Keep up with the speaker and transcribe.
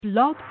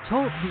Blog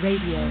Talk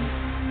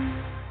Radio.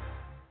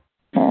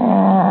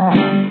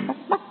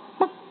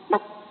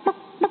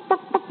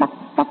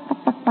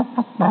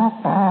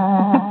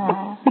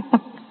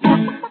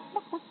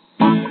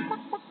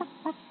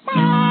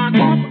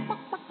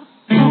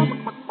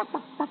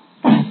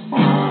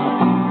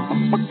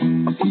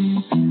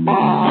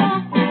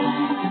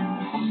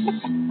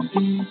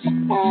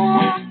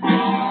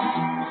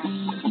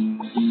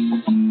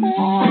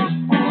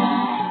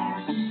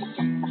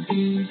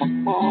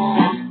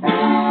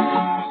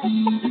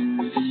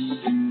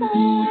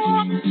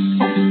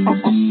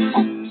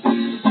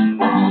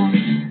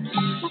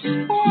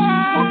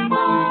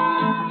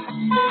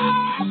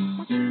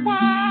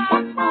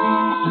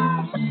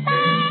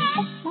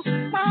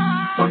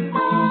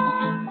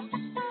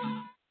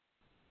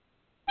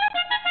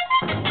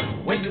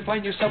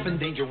 Yourself in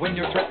danger, when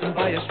you're threatened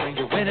by a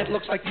stranger, when it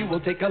looks like you will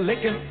take a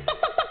licking,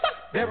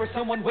 there is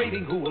someone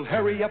waiting who will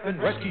hurry up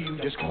and rescue you.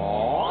 Just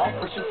call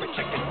for Super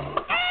Chicken.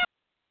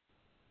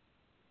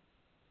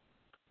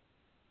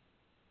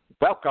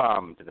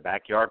 Welcome to the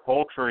Backyard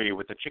Poultry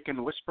with the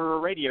Chicken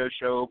Whisperer radio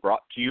show,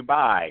 brought to you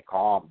by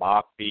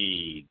Kalmbach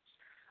Feeds.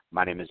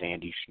 My name is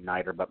Andy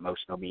Schneider, but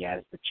most know me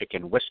as the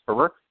Chicken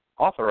Whisperer,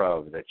 author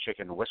of The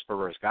Chicken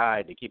Whisperer's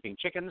Guide to Keeping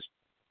Chickens,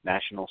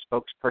 national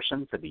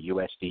spokesperson for the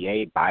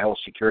USDA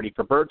Biosecurity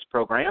for Birds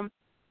program,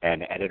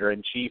 and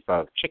editor-in-chief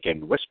of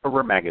Chicken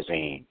Whisperer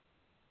magazine.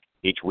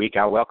 Each week,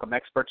 I welcome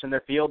experts in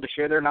their field to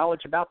share their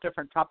knowledge about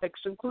different topics,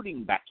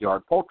 including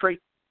backyard poultry,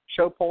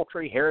 show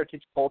poultry,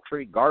 heritage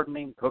poultry,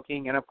 gardening,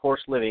 cooking, and, of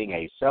course, living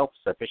a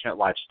self-sufficient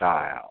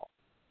lifestyle.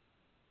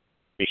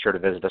 Be sure to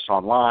visit us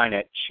online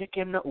at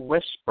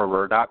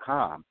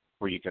chickenwhisperer.com,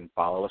 where you can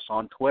follow us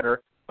on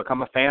Twitter,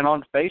 become a fan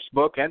on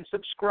Facebook, and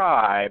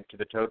subscribe to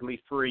the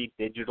totally free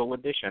digital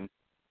edition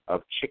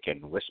of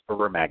Chicken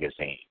Whisperer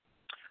magazine.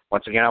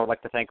 Once again, I would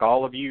like to thank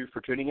all of you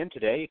for tuning in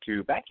today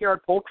to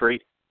Backyard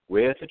Poultry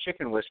with the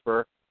Chicken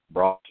Whisperer,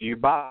 brought to you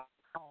by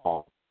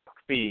Kalmbach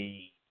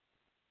Feeds.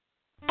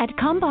 At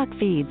Kalmbach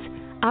Feeds,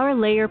 our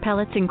layer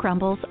pellets and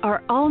crumbles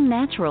are all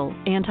natural,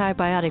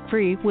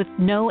 antibiotic-free with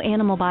no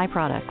animal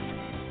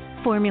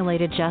byproducts.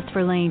 Formulated just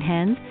for laying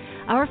hens,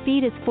 our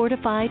feed is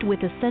fortified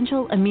with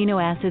essential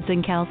amino acids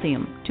and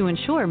calcium to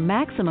ensure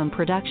maximum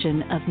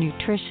production of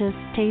nutritious,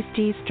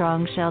 tasty,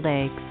 strong-shelled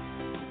eggs.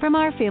 From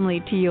our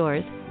family to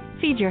yours,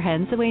 feed your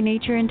hens the way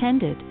nature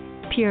intended.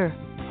 Pure,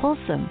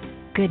 wholesome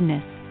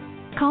goodness.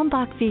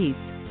 Kalmbach Feeds.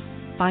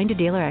 Find a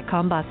dealer at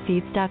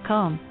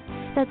KalmbachFeeds.com.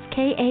 That's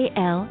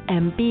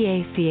KALMBACH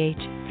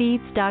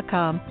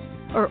Feeds.com.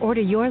 Or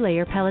order your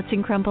layer pellets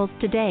and crumbles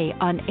today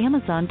on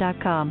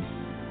Amazon.com.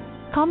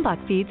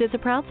 Kalmbach Feeds is a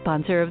proud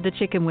sponsor of the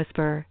Chicken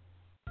Whisperer.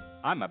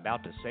 I'm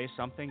about to say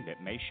something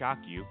that may shock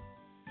you.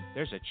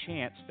 There's a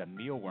chance the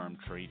mealworm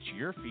treats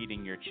you're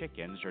feeding your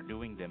chickens are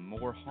doing them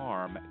more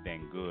harm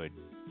than good.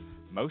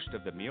 Most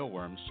of the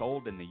mealworms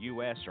sold in the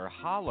U.S. are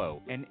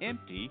hollow and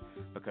empty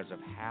because of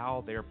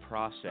how they're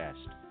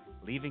processed,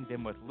 leaving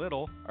them with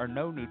little or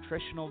no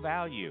nutritional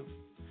value.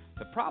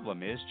 The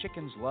problem is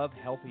chickens love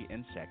healthy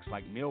insects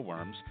like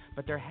mealworms,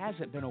 but there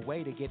hasn't been a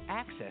way to get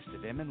access to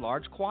them in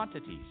large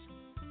quantities.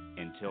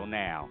 Until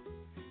now.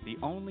 The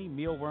only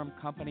mealworm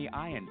company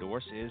I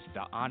endorse is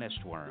The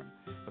Honest Worm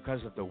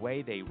because of the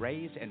way they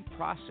raise and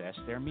process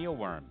their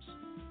mealworms.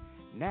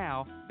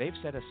 Now, they've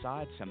set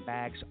aside some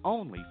bags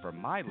only for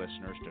my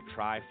listeners to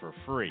try for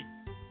free.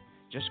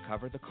 Just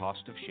cover the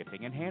cost of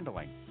shipping and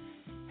handling.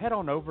 Head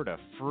on over to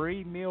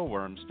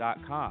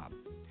freemealworms.com.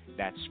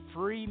 That's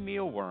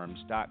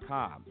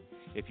freemealworms.com.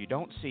 If you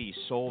don't see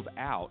sold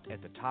out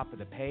at the top of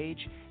the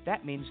page,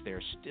 that means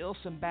there's still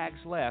some bags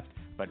left,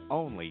 but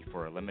only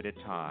for a limited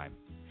time.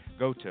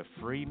 Go to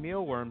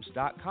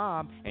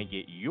freemealworms.com and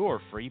get your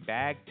free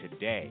bag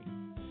today.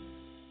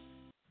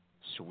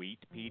 Sweet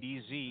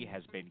PDZ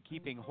has been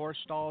keeping horse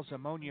stalls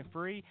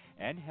ammonia-free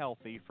and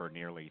healthy for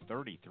nearly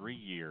 33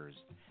 years.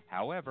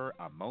 However,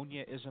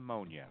 ammonia is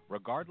ammonia,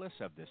 regardless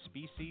of the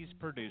species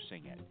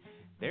producing it.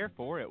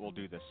 Therefore, it will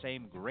do the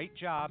same great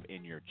job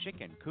in your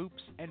chicken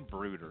coops and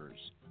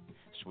brooders.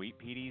 Sweet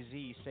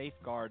PDZ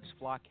safeguards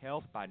flock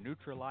health by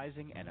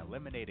neutralizing and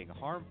eliminating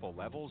harmful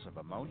levels of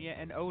ammonia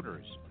and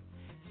odors.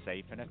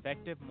 Safe and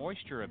effective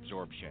moisture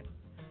absorption.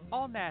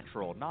 All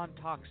natural,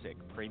 non-toxic,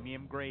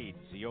 premium grade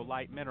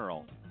zeolite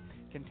mineral.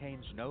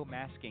 Contains no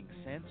masking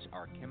scents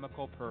or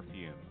chemical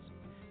perfumes.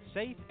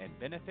 Safe and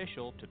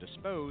beneficial to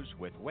dispose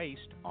with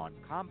waste on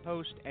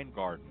compost and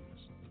gardens.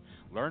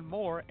 Learn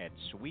more at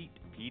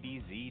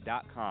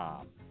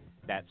sweetpdz.com.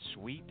 That's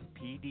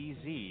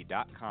sweetpdz.com.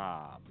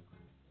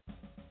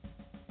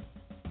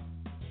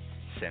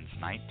 Since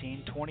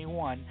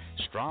 1921,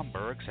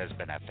 Stromberg's has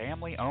been a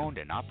family-owned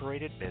and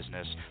operated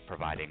business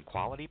providing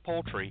quality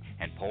poultry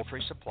and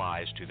poultry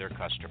supplies to their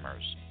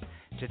customers.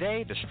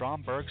 Today, the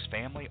Stromberg's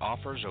family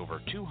offers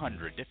over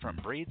 200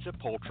 different breeds of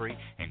poultry,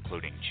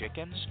 including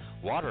chickens,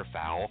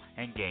 waterfowl,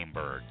 and game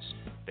birds.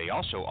 They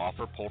also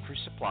offer poultry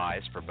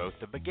supplies for both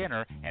the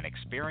beginner and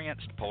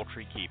experienced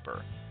poultry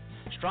keeper.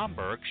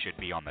 Stromberg should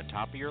be on the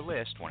top of your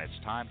list when it's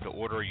time to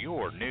order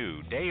your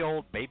new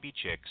day-old baby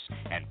chicks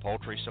and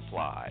poultry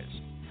supplies.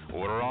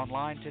 Order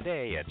online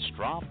today at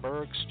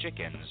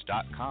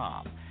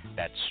strombergschickens.com.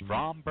 That's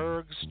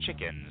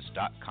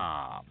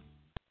strombergschickens.com.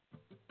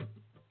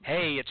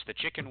 Hey, it's the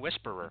Chicken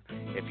Whisperer.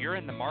 If you're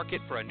in the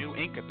market for a new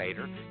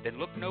incubator, then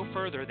look no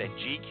further than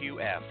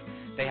GQF.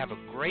 They have a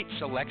great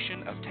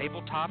selection of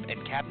tabletop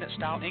and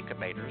cabinet-style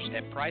incubators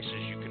at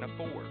prices you can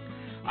afford.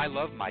 I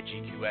love my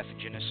GQF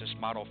Genesis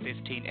Model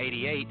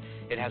 1588.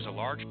 It has a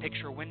large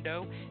picture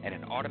window and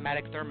an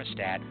automatic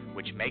thermostat,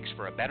 which makes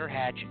for a better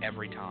hatch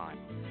every time.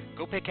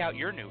 Go pick out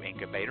your new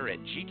incubator at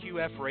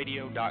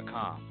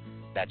gqfradio.com.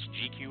 That's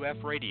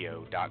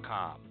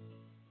gqfradio.com.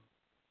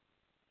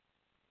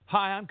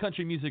 Hi, I'm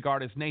country music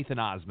artist Nathan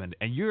Osmond,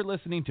 and you're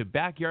listening to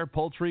Backyard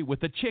Poultry with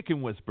the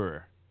Chicken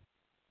Whisperer.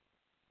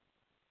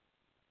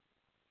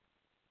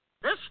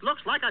 This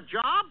looks like a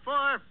job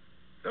for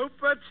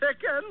Super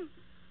Chicken.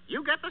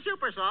 You get the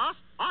super sauce,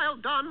 I'll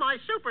don my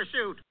super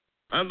suit.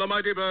 And the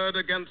mighty bird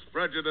against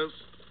prejudice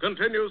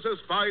continues his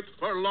fight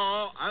for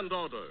law and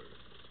order.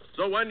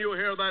 So when you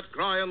hear that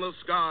cry in the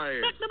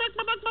sky,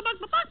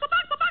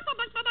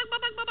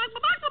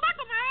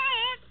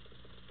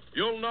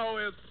 you'll know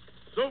it's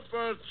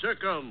Super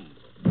Chicken.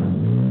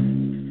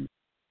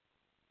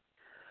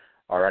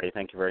 Alrighty,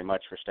 thank you very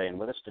much for staying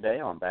with us today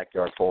on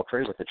Backyard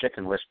Poultry with the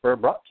Chicken Whisperer,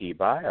 brought to you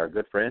by our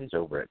good friends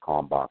over at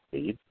Kalmbach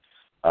Feeds.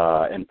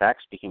 In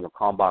fact, speaking of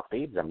Kalmbach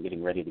Feeds, I'm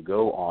getting ready to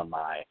go on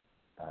my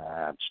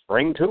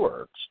spring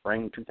tour,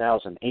 spring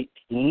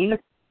 2018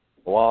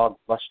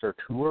 Blockbuster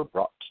Tour,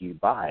 brought to you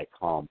by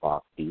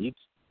Kalmbach Feeds.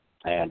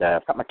 And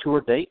I've got my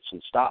tour dates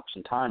and stops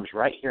and times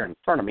right here in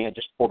front of me. I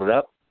just pulled it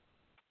up.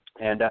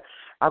 And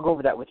I'll go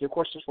over that with you. Of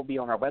course, this will be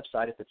on our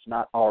website if it's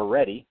not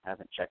already. I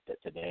haven't checked it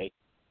today,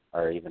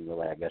 or even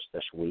really, I guess,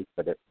 this week,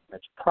 but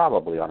it's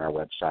probably on our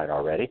website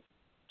already.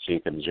 So you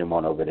can zoom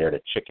on over there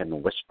to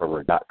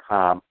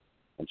chickenwhisperer.com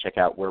and check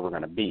out where we're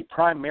going to be,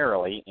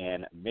 primarily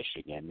in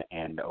Michigan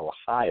and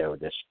Ohio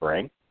this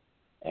spring.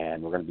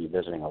 And we're going to be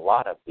visiting a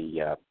lot of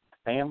the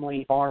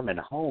family farm and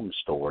home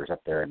stores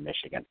up there in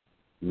Michigan,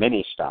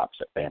 mini stops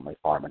at Family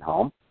Farm and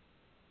Home.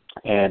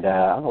 And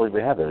I don't believe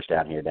we have those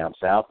down here, down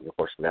south. And of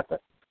course, we got the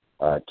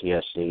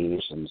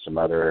TSCs and some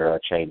other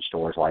chain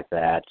stores like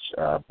that.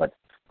 But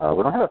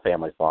we don't have a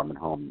Family Farm and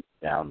Home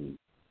down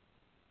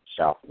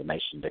south of the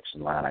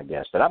Mason-Dixon line, I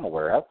guess, that I'm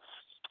aware of.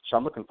 So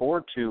I'm looking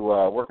forward to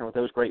working with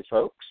those great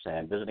folks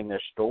and visiting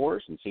their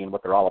stores and seeing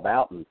what they're all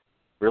about and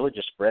really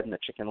just spreading the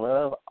chicken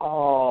love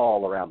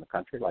all around the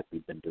country like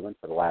we've been doing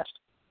for the last,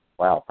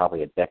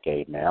 probably a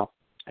decade now.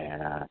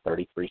 And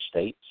 33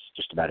 states,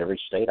 just about every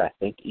state, I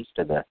think, east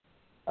of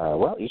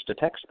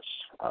Texas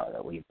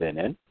that we've been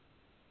in,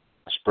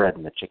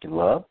 spreading the chicken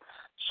love.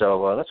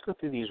 So let's go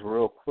through these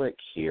real quick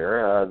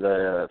here.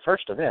 The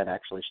first event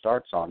actually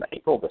starts on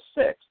April the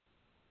 6th.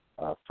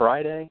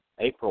 Friday,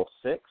 April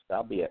 6th,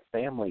 I'll be at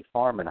Family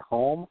Farm and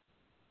Home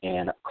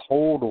in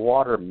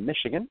Coldwater,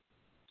 Michigan,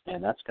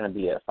 and that's going to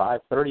be at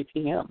 5:30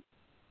 p.m.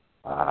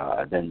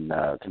 Then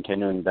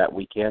continuing that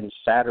weekend,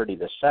 Saturday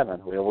the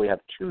 7th, we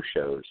have two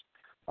shows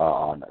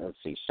on.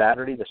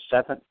 Saturday the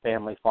 7th,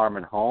 Family Farm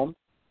and Home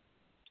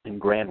in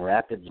Grand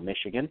Rapids,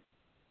 Michigan.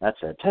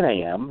 That's a 10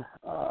 a.m.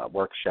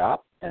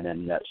 Workshop. And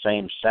then that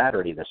same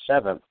Saturday the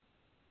 7th,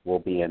 we'll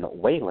be in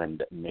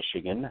Wayland,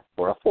 Michigan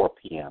for a 4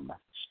 p.m.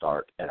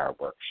 start at our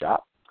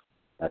workshop.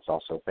 That's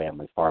also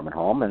Family Farm and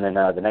Home. And then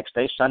the next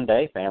day,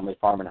 Sunday, Family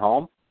Farm and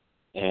Home.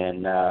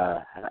 And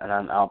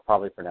I'll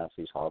probably pronounce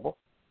these horrible.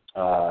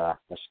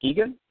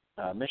 Muskegon,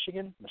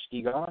 Michigan.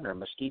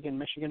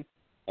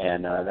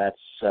 And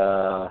that's,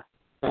 a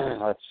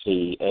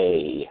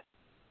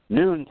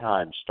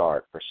noontime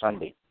start for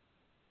Sunday,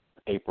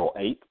 April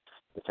 8th,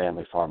 the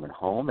Family Farm and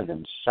Home. And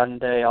then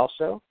Sunday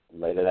also,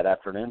 later that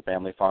afternoon,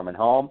 Family Farm and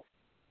Home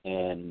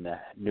in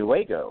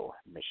Newaygo,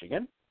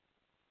 Michigan.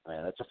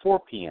 And that's a 4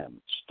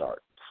 p.m.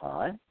 start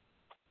time.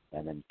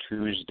 And then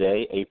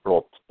Tuesday,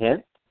 April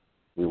 10th,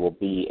 we will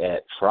be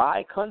at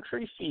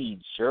Tri-Country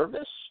Feed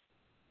Service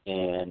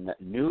in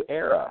New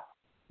Era,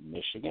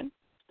 Michigan.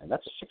 And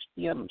that's a 6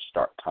 p.m.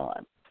 start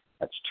time.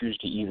 That's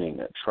Tuesday evening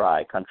at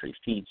Tri-Country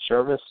Feed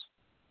Service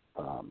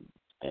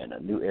in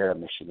New Era,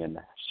 Michigan,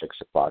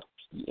 6 o'clock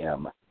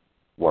p.m.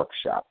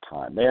 workshop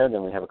time there.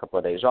 Then we have a couple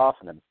of days off.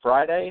 And then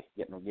Friday,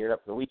 getting geared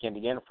up for the weekend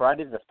again,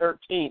 Friday the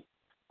 13th.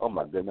 Oh,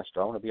 my goodness,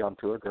 do I want to be on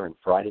tour during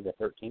Friday the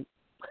 13th?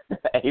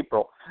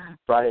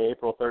 Friday,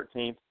 April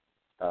 13th.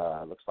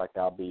 Looks like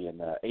I'll be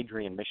in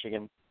Adrian,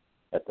 Michigan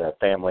at the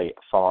Family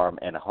Farm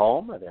and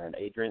Home. They're in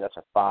Adrian. That's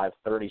a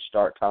 5:30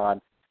 start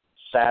time.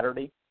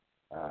 Saturday,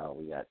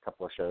 we got a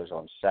couple of shows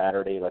on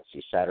Saturday. Let's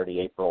see, Saturday,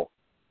 April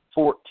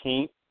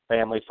 14th,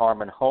 Family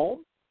Farm and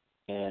Home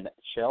in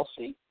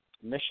Chelsea,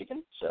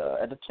 Michigan. It's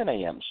at a 10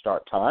 a.m.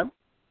 start time.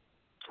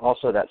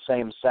 Also that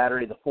same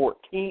Saturday, the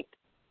 14th,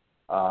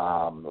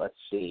 let's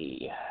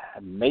see,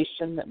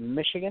 Mason,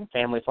 Michigan,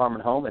 Family Farm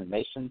and Home in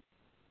Mason,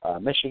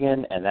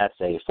 Michigan, and that's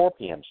a 4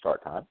 p.m.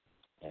 start time.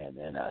 And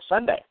then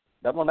Sunday,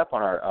 doubling up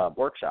on our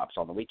workshops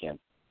on the weekend.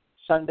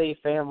 Sunday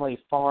Family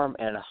Farm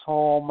and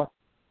Home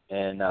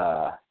in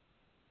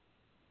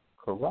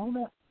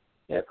Corona?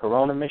 Yeah,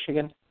 Corona,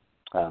 Michigan.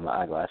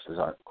 My eyeglasses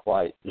aren't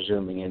quite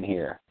zooming in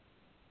here.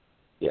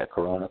 Yeah,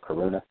 Corona,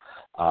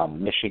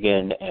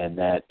 Michigan, and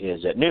that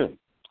is at noon.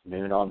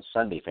 Noon on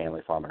Sunday,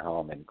 Family Farm and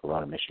Home in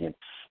Corona, Michigan.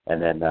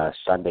 And then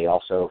Sunday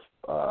also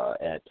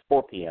at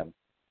 4 p.m.,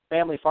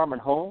 Family Farm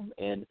and Home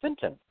in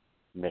Fenton,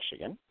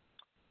 Michigan.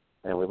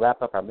 And we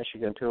wrap up our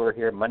Michigan tour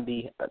here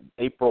Monday,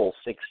 April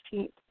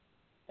 16th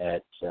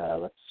at,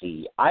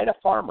 Ida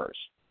Farmers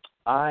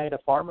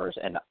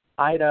in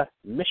Ida,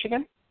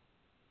 Michigan.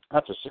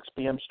 That's a 6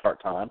 p.m.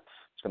 start time.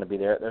 It's going to be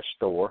there at their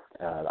store,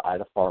 the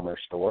Ida Farmers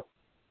store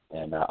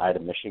in Ida,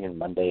 Michigan,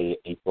 Monday,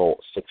 April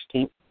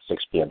 16th,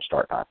 6 p.m.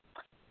 start time.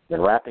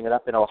 Then wrapping it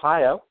up in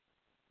Ohio,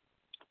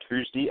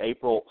 Tuesday,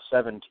 April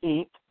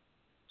 17th.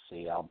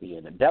 I'll be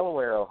in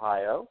Delaware,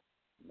 Ohio.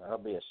 That'll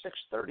be a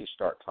 6:30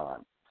 start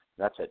time.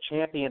 That's at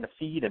Champion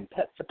Feed and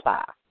Pet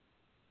Supply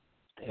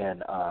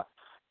in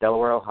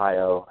Delaware,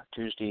 Ohio,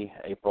 Tuesday,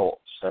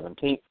 April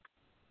 17th,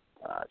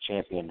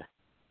 Champion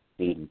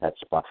Feed and Pet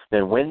Supply.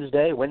 Then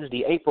Wednesday,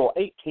 April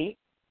 18th,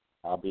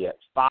 I'll be at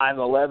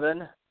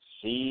 511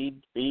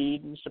 Seed,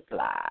 Feed, and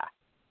Supply.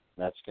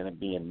 That's going to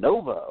be in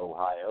Nova,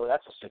 Ohio.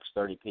 That's a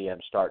 6:30 p.m.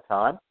 start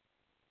time.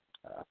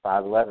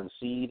 511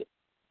 Seed,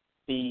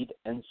 Feed,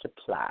 and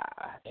Supply.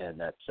 And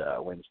that's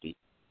Wednesday,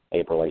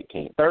 April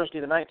 18th.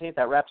 Thursday the 19th,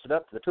 that wraps it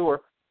up for the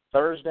tour.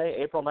 Thursday,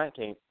 April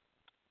 19th,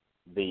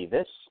 the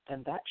This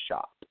and That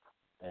Shop.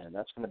 And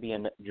that's going to be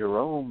in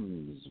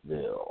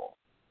Jeromesville.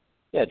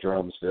 Yeah,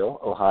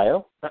 Jeromesville,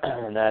 Ohio.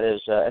 And that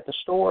is at the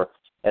store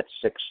at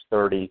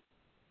 6:30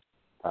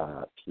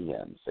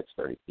 p.m.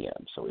 6:30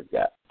 p.m. So we've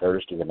got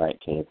Thursday the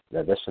 19th,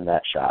 the This and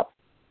That Shop.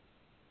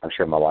 I'm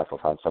sure my wife will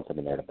find something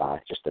in there to buy.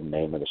 Just the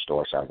name of the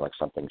store sounds like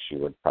something she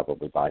would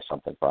probably buy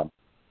something from.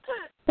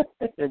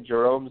 In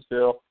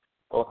Jeromesville,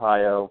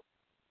 Ohio,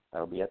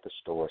 that'll be at the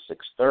store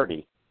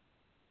 6:30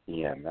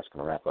 p.m. That's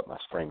going to wrap up my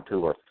spring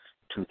tour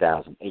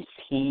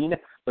 2018.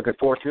 Looking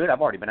forward to it.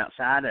 I've already been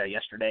outside.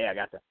 Yesterday I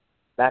got the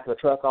back of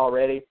the truck all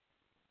ready.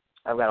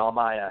 I've got all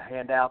my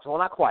handouts. Well,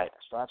 not quite. I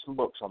still have some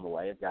books on the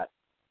way. I've got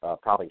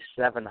probably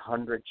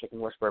 700 Chicken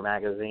Whisperer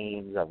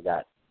magazines. I've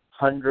got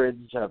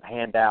hundreds of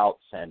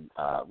handouts and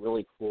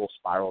really cool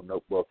spiral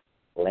notebook,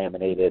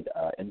 laminated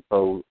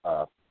info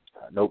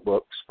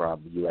notebooks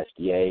from the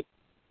USDA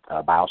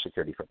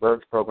Biosecurity for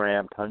Birds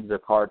program, tons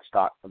of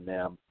cardstock from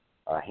them,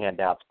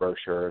 handouts,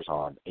 brochures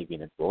on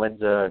avian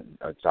influenza,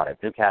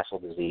 exotic Newcastle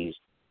disease.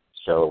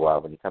 So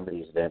when you come to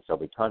these events, there'll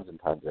be tons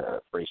and tons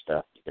of free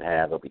stuff you can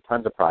have. There'll be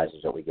tons of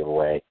prizes that we give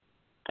away.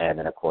 And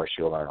then, of course,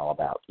 you'll learn all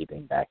about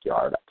keeping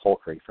backyard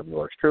poultry from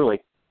yours truly.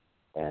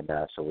 And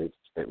so we've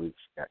kind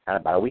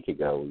of about a week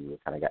ago, we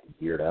kind of got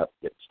geared up,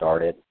 getting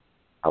started.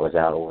 I was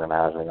out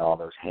organizing all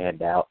those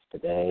handouts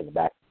today in the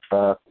back of the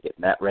truck,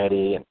 getting that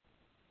ready, and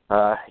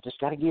just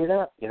got geared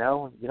up, get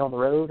on the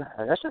road.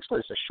 And that's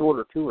actually just a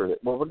shorter tour.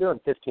 Well, we're doing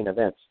 15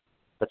 events,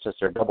 but since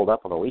they're doubled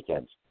up on the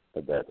weekends,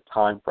 the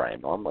time frame,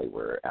 normally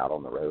we're out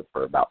on the road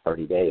for about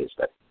 30 days,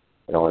 but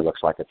it only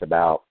looks like it's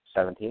about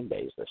 17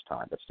 days this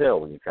time. But still,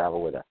 when you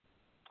travel with a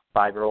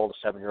 5-year-old,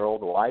 a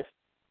 7-year-old, a wife,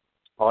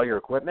 all your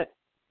equipment,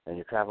 and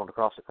you're traveling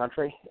across the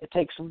country, it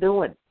takes some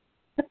doing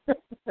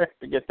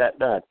to get that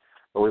done.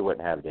 But we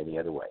wouldn't have it any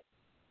other way.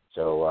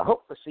 So I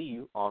hope to see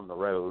you on the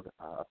road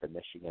up in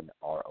Michigan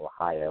or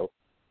Ohio.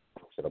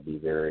 So it'll be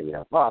very,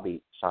 I'll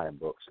be signing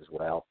books as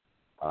well.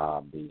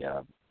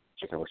 The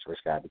Chicken Whisperer's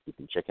Guide to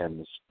Keeping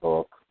Chickens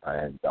book,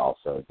 and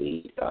also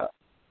the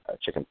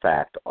Chicken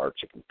Fact or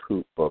Chicken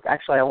Poop book.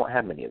 Actually, I won't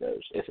have many of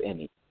those, if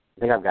any. I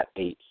think I've got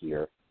 8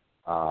 here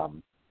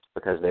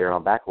because they're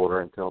on back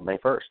order until May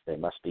 1st. They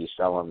must be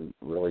selling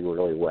really,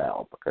 really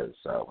well because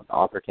when the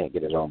author can't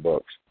get his own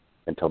books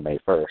until May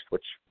 1st,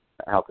 which,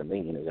 how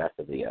convenient is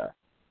after the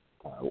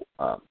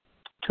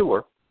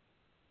tour.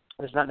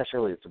 It's not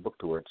necessarily it's a book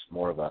tour. It's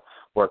more of a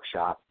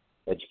workshop,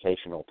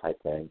 educational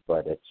type thing,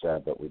 but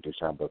we do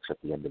sign books at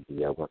the end of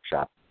the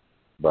workshop.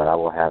 But I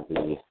will have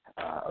the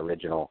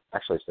original,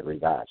 actually it's the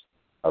revised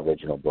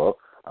original book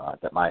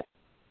that my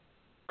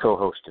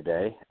co-host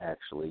today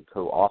actually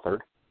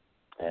co-authored,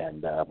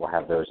 and we'll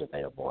have those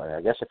available. And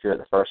I guess if you're at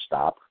the first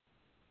stop,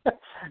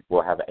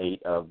 we'll have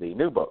 8 of the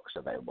new books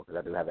available, because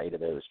I do have 8 of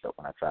those, but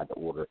when I tried to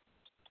order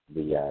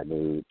the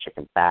new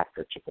Chicken Fact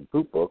or Chicken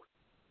Poop book,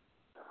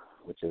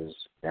 which is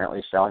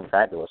apparently selling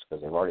fabulous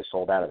because they've already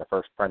sold out of the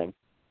first printing.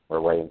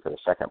 We're waiting for the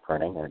second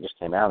printing, and it just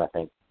came out, I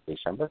think,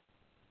 December,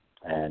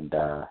 and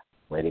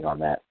waiting on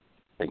that.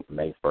 I think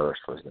May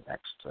 1st was the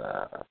next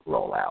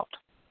rollout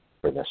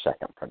for the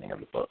second printing of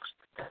the books.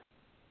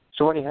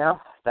 So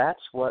anyhow, that's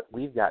what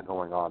we've got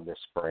going on this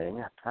spring.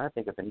 I'm trying to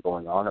think of anything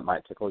going on that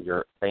might tickle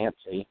your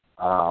fancy.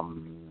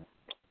 The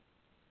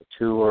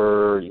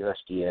tour,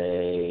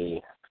 USDA,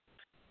 I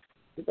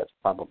think that's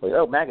probably,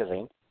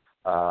 magazine.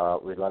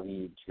 We'd love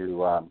you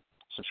to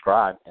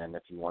subscribe, and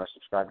if you want to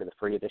subscribe to the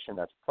free edition,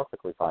 that's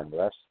perfectly fine with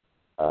us.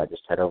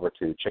 Just head over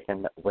to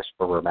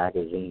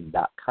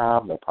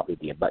chickenwhisperermagazine.com. There'll probably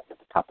be a button at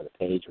the top of the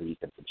page where you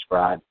can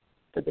subscribe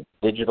to the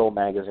digital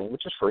magazine,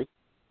 which is free.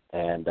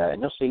 And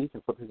you'll see, you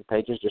can flip through the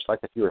pages just like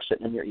if you were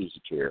sitting in your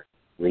easy chair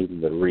reading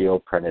the real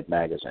printed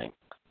magazine.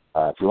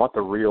 If you want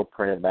the real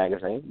printed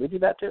magazine, we do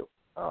that too.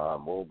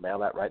 We'll mail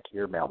that right to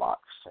your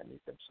mailbox, and you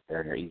can sit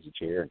there in your easy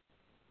chair and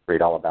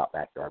read all about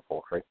backyard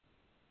poultry.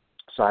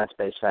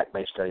 Science-based,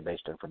 fact-based,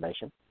 study-based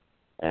information.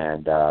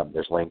 And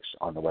there's links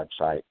on the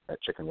website at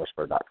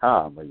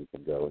chickenwhisperer.com where you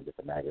can go and get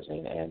the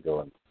magazine and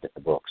go and get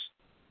the books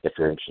if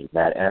you're interested in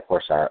that. And, of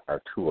course,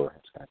 our tour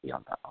is going to be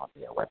on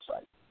the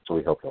website. So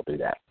we hope you'll do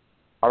that.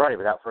 All righty,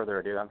 without further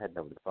ado, I'm heading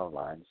over to the phone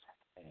lines,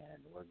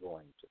 and we're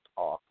going to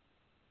talk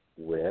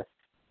with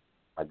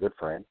my good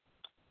friend,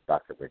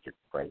 Dr. Brigid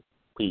McCrea,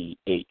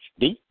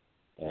 Ph.D.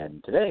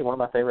 And today, one of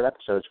my favorite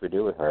episodes we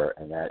do with her,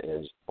 and that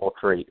is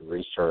Poultry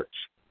Research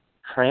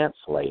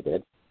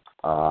Translated.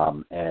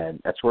 And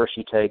that's where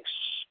she takes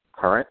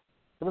current,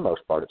 for the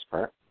most part it's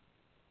current,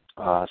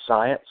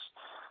 science,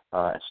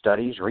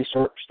 studies,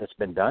 research that's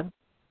been done,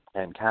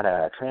 and kind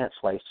of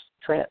translates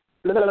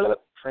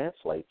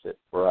it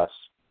for us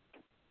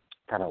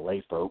kind of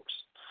lay folks,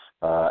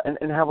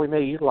 and how we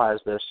may utilize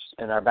this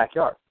in our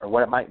backyard, or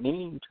what it might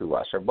mean to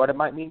us, or what it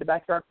might mean to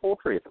backyard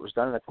poultry if it was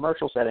done in a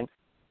commercial setting,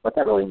 what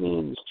that really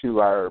means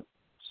to our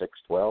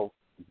 6-12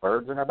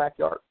 birds in our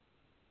backyard.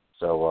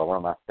 So one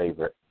of my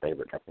favorite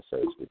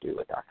episodes we do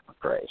with Dr.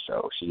 McCrea.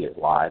 So she is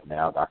live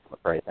now. Dr.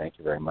 McCrea, thank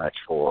you very much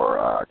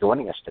for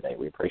joining us today.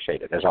 We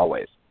appreciate it, as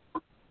always.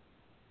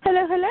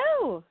 Hello,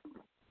 hello.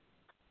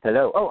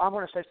 Hello. Oh, I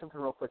want to say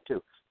something real quick,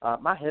 too.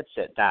 My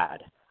headset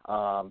died.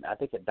 I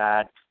think it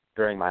died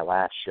during my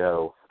last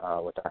show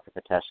with Dr.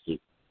 Pitesky,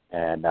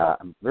 and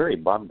I'm very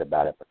bummed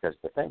about it because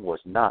the thing was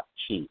not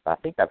cheap. I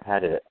think I've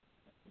had it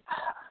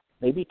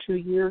maybe 2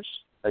 years,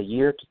 a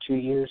year to 2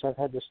 years I've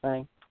had this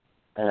thing,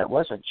 and it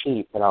wasn't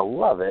cheap, but I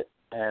love it,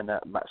 and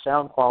my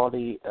sound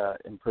quality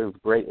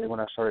improved greatly when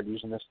I started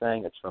using this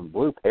thing. It's from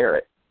Blue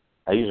Parrot.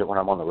 I use it when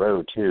I'm on the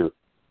road, too,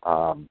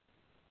 and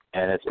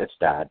it's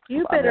died.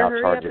 You better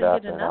hurry up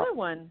and get another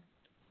one.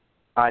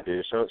 I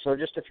do. So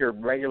just if you're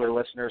regular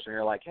listeners and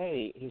you're like,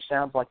 hey, he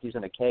sounds like he's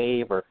in a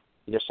cave, or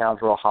he just sounds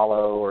real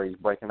hollow, or he's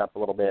breaking up a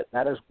little bit,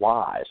 that is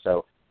why.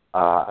 So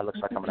it looks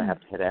like I'm going to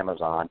have to hit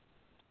Amazon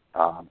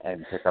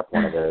and pick up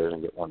one of those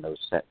and get one of those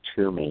sent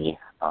to me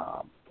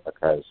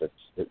because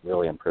it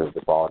really improved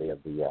the quality of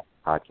the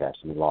podcast.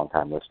 Any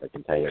long-time listener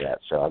can tell you that.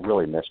 So I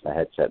really missed my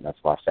headset, and that's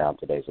why sound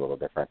today is a little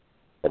different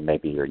than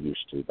maybe you're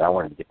used to. But I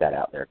wanted to get that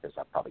out there because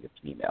I'll probably get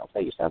some emails.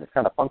 Hey, you sounded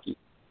kind of funky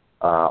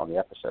on the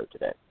episode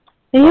today.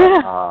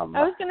 Yeah, I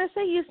was going to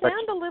say, you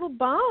sound a little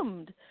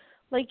bummed.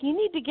 Like you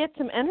need to get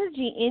some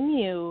energy in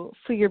you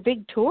for your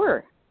big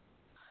tour.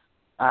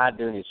 I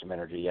do need some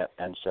energy, yep.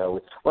 And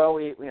so,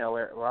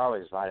 we're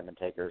always vitamin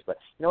takers. But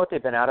you know what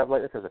they've been out of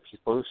lately because of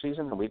flu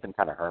season? And we've been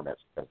kind of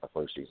hermits because of the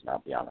flu season, I'll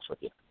be honest with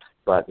you.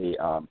 But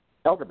the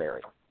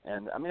elderberry.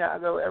 And, I mean, I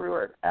go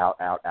everywhere, out.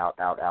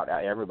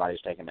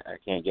 Everybody's taking it. I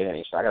can't get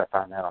any. So I got to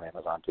find that on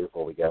Amazon, too,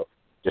 before we go,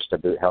 just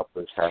to help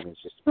boost our immune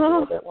system a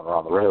little bit when we're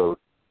on the road.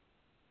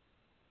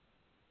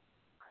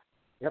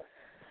 Yep.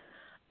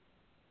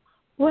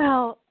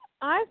 Well,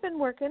 I've been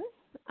working,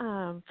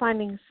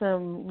 finding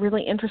some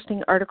really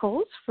interesting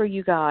articles for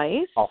you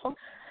guys. Awesome.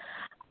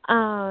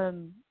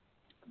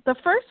 The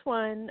first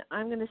one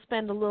I'm going to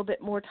spend a little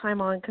bit more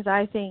time on because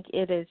I think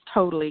it is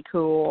totally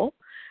cool.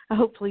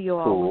 Hopefully you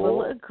all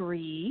will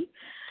agree.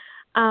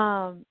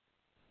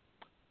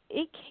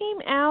 It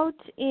came out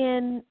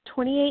in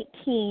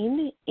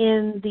 2018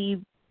 in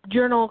the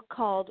journal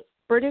called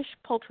British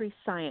Poultry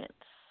Science.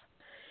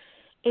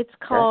 It's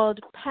called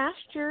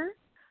Pasture,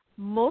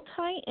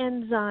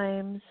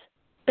 Multi-Enzymes,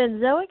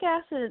 Benzoic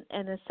Acid,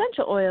 and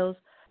Essential Oils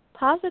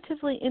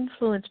Positively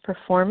Influence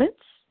Performance,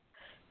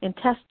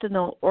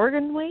 Intestinal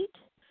Organ Weight,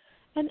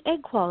 and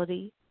Egg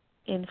Quality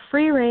in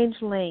Free-Range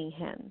Laying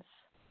Hens.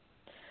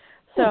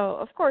 So,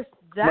 of course,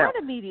 that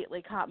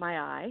immediately caught my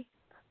eye.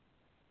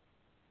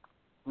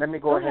 Let me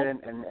go ahead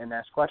and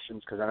ask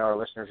questions because I know our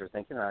listeners are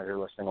thinking and they're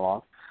listening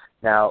along.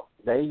 Now,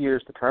 they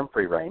use the term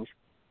free-range.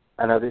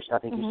 I know this. I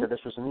think you said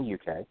this was in the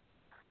UK.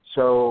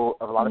 So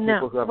a lot of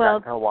people who have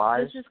gotten kind of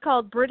wise. This is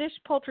called British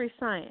Poultry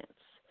Science.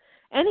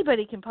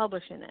 Anybody can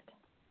publish in it.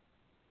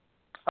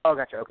 Oh,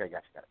 gotcha. Okay,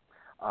 got it.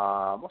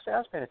 Well, see, I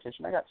was paying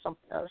attention. I got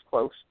something. I was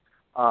close.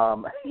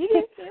 You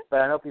did, yeah.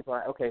 But I know people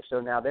are okay. So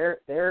now their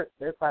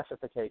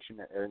classification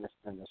in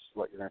this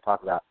what you're going to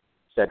talk about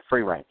said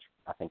free range.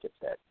 I think it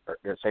said. Or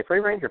did it say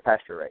free range or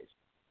pasture raised?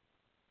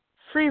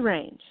 Free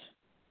range.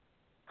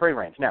 Free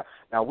range.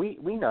 Now we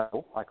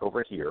know, like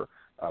over here,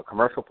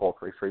 commercial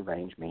poultry, free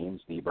range means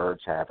the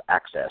birds have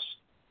access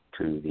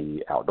to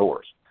the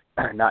outdoors,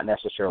 not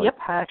necessarily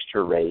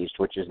pasture raised,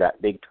 which is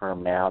that big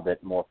term now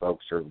that more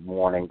folks are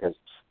wanting because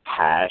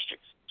pasture.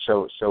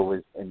 So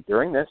and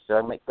during this,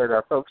 make clear to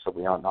our folks so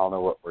we all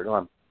know what we're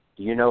doing.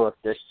 Do you know if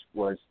this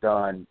was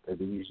done,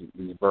 these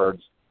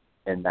birds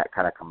in that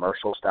kind of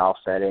commercial style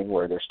setting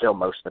where they're still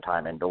most of the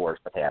time indoors,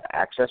 but they have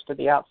access to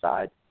the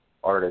outside,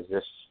 or is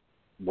this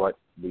what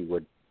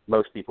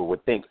most people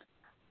would think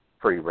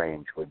free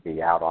range would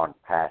be out on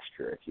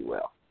pasture, if you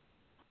will?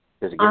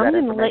 Does it give I'm that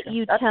going to let information?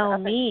 you tell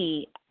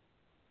me.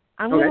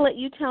 I'm going to let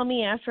you tell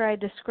me after I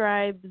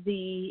describe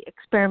the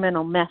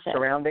experimental method.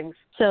 Surroundings?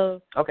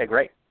 So. Okay,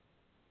 great.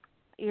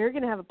 You're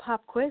going to have a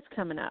pop quiz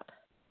coming up.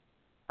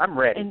 I'm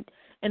ready.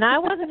 And I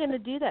wasn't going to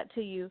do that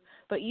to you,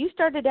 but you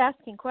started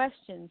asking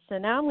questions, so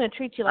now I'm going to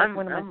treat you like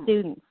one of my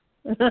students.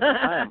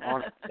 I am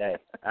on it today.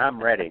 I'm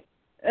ready.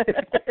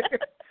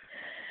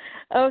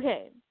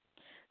 Okay.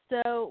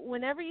 So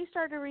whenever you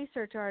start a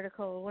research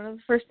article, one of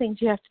the first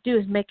things you have to do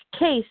is make a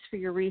case for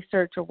your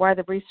research or why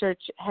the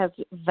research has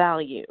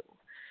value.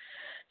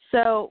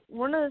 So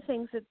one of the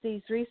things that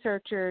these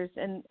researchers,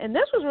 and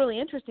this was really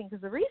interesting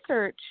because the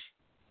research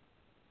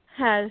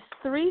has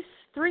three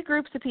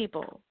groups of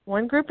people,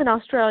 one group in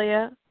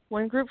Australia,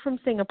 one group from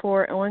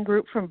Singapore, and one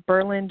group from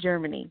Berlin,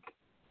 Germany.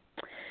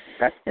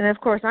 Okay. And, of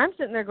course, I'm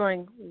sitting there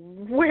going,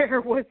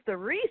 where was the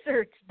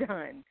research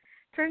done?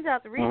 Turns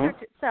out the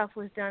research itself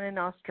was done in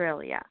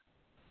Australia.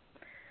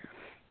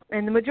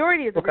 And the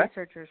majority of the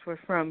researchers were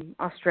from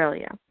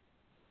Australia.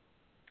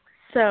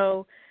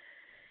 So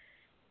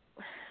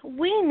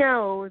we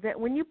know that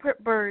when you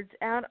put birds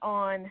out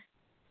on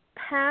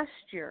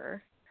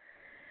pasture,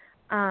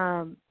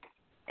 and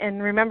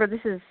remember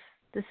this is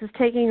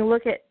taking a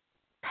look at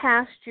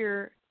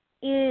pasture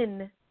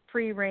in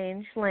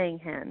free-range laying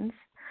hens.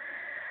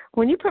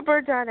 When you put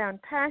birds out on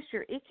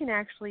pasture, it can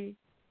actually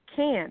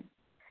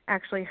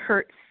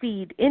hurt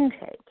feed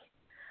intake.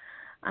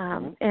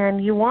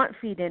 And you want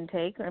feed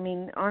intake. I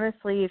mean,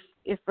 honestly,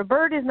 if a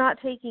bird is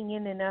not taking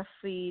in enough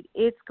feed,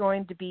 it's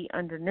going to be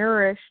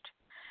undernourished,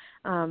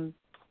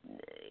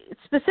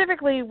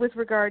 specifically with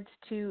regards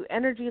to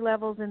energy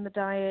levels in the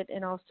diet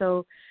and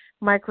also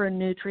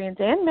micronutrients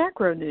and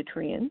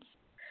macronutrients.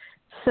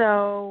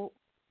 So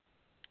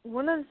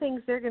one of the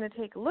things they're going to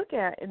take a look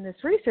at in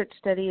this research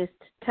study is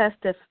to test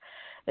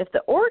if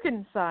the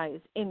organ size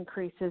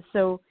increases.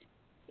 So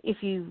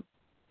if you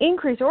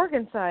increase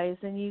organ size,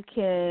 then you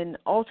can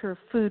alter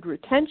food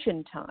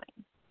retention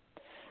time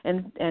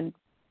and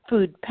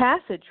food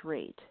passage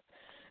rate.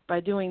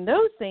 By doing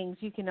those things,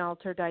 you can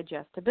alter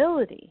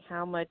digestibility,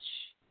 how much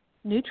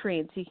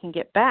nutrients you can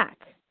get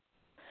back.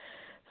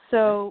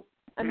 So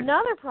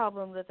another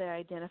problem that they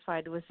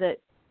identified was that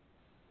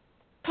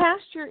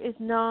pasture is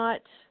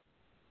not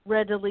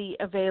readily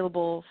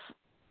available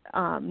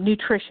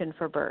nutrition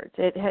for birds.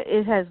 It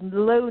has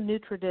low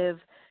nutritive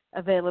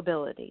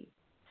availability.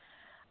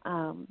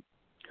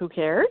 Who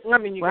cares? Well, I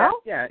mean, you got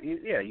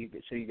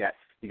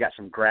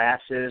some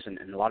grasses,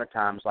 and a lot of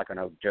times, like I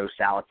know Joe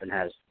Salatin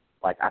has,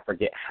 like, I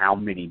forget how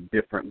many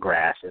different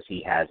grasses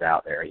he has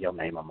out there. He'll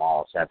name them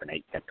all, 7,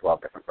 8, 10,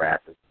 12 different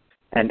grasses.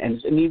 And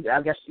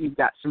I guess you've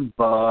got some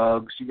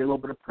bugs, you get a little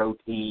bit of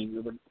protein, a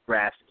little bit of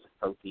grasses and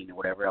protein and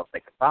whatever else they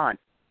can find,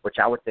 which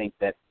I would think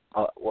that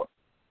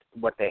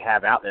what they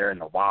have out there in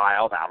the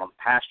wild, out on the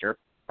pasture,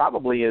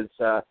 probably is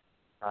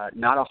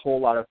not a whole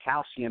lot of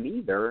calcium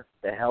either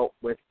to help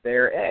with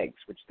their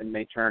eggs, which then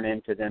may turn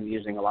into them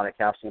using a lot of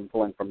calcium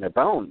pulling from their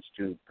bones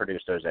to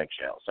produce those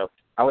eggshells. So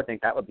I would think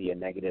that would be a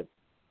negative.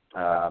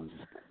 Well,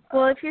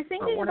 if you're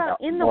thinking about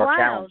in the wild,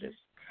 challenges.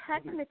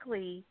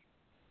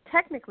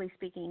 technically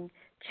speaking,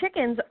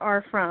 chickens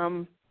are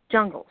from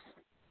jungles.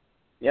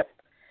 Yep.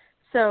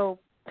 So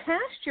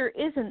pasture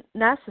isn't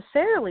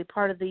necessarily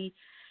part of the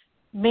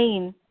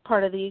main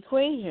part of the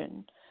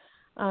equation.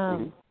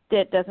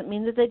 That doesn't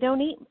mean that they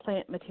don't eat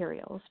plant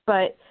materials,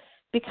 but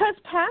because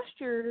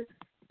pasture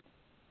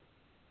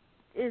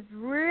is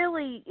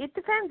really, it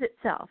defends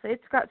itself.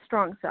 It's got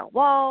strong cell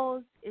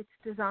walls. It's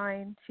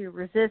designed to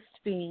resist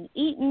being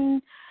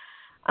eaten.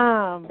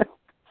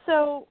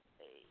 So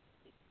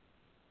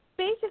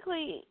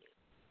basically,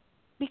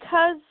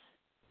 because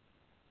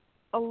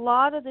a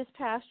lot of this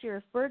pasture,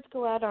 if birds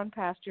go out on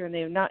pasture and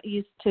they're not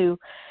used to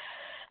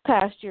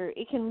pasture,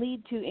 it can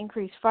lead to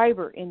increased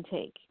fiber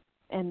intake,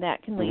 and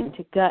that can lead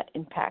to gut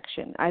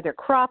impaction, either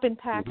crop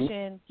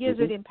impaction,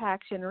 gizzard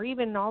impaction, or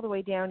even all the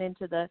way down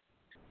into the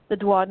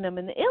duodenum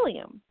and the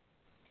ileum.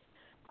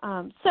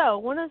 So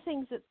one of the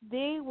things that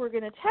they were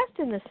going to test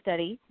in this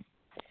study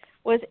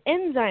was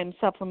enzyme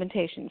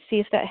supplementation, see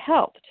if that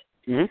helped.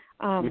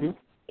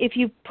 If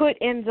you put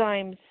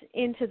enzymes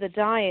into the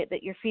diet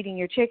that you're feeding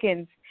your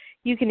chickens,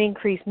 you can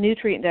increase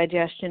nutrient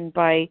digestion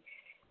by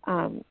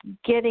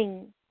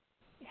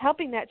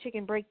helping that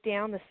chicken break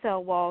down the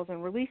cell walls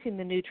and releasing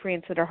the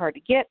nutrients that are hard to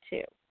get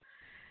to.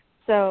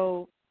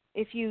 So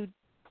if you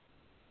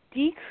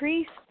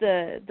decrease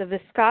the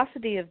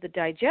viscosity of the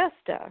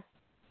digesta,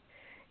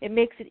 it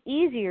makes it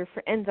easier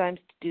for enzymes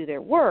to do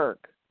their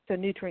work, so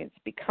nutrients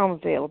become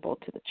available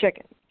to the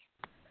chickens.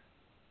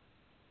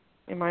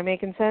 Am I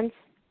making sense?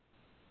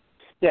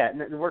 Yeah, and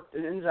the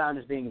enzyme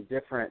is being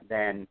different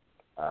than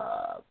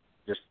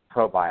just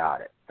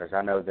probiotic, because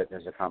I know that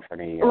there's a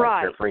company,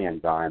 Free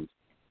Enzymes,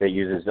 that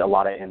uses a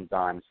lot of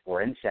enzymes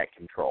for insect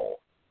control,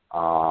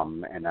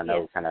 and I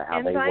know kind of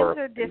how they work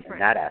in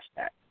that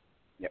aspect.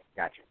 Yep,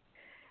 gotcha.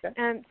 Okay.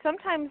 And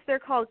sometimes they're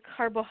called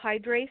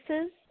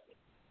carbohydrases.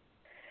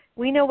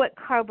 We know what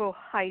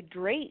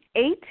carbohydrate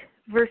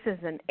versus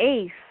an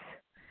ACE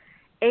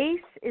ACE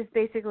is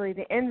basically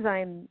the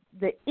enzyme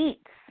that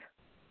eats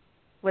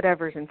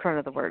whatever's in front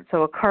of the word.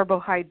 So a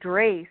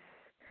carbohydrate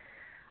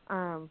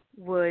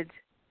would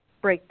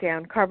break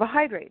down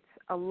carbohydrates.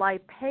 A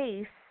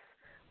lipase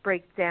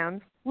breaks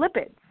down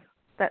lipids,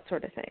 that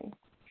sort of thing.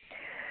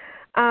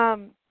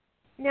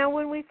 Now,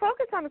 when we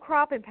focus on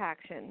crop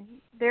impaction,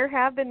 there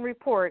have been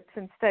reports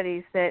and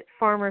studies that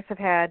farmers have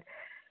had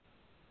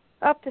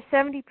up to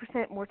 70%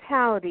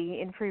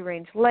 mortality in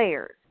free-range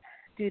layers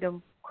due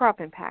to crop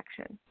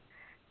impaction.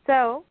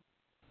 So,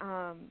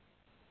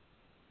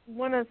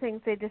 one of the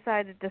things they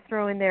decided to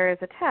throw in there as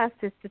a test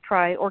is to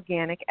try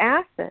organic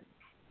acids,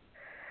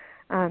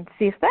 to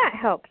see if that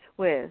helped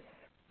with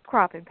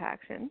crop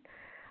impaction.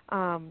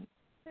 And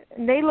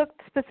they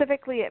looked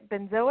specifically at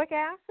benzoic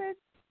acid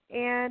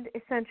and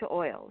essential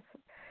oils,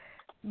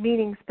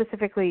 meaning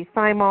specifically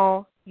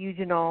thymol,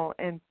 eugenol,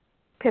 and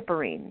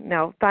piperine.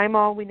 Now,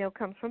 thymol we know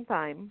comes from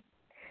thyme.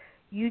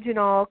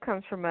 Eugenol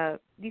comes from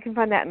you can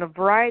find that in a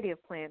variety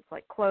of plants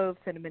like clove,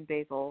 cinnamon,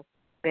 basil,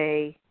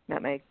 bay,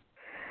 nutmeg.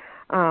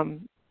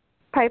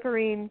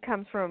 Piperine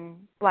comes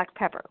from black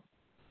pepper.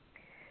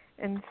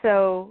 And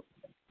so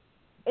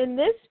in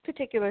this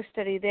particular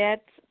study,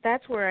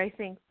 that's where I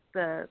think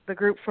the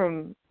group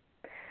from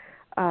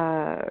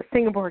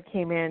Singapore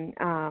came in.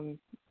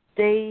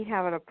 They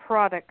have a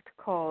product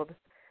called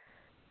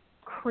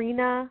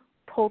Crina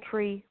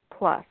Poultry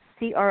Plus,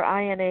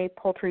 CRINA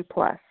Poultry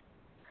Plus.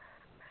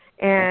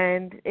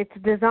 And it's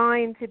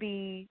designed to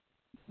be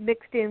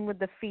mixed in with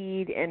the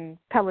feed and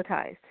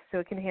pelletized, so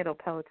it can handle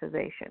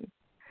pelletization.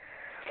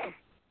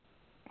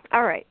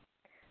 All right.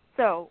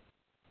 So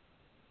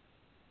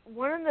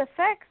one of the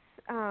effects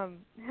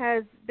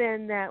has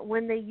been that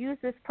when they use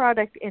this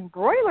product in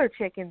broiler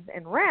chickens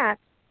and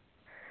rats,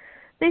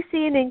 they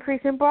see an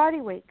increase in body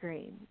weight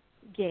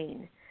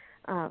gain,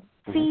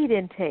 feed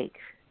intake,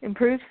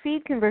 improved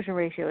feed conversion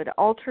ratio. It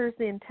alters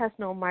the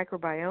intestinal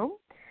microbiome.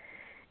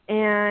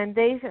 And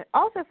they've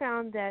also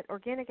found that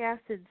organic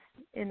acids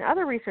in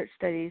other research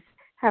studies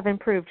have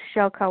improved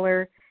shell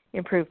color,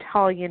 improved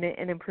hull unit,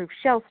 and improved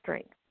shell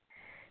strength.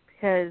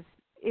 Because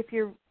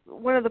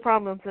one of the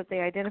problems that they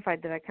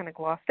identified that I kind of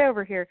glossed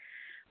over here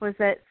was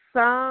that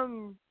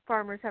some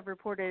farmers have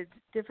reported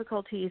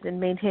difficulties in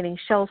maintaining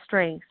shell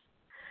strength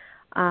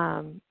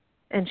and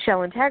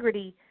shell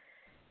integrity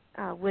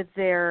with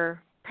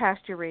their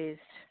pasture-raised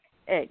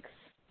eggs.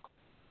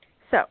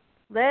 So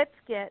let's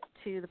get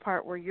to the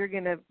part where you're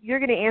gonna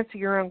answer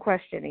your own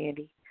question,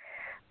 Andy.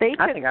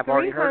 I think I've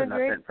already heard enough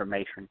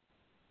information.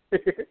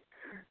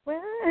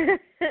 Well,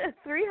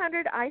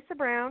 300 Isa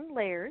Brown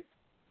layers.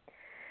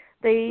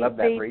 Love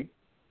that breed.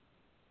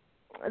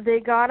 They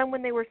got them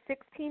when they were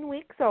 16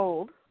 weeks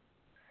old,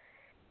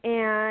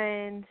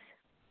 and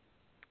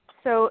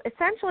so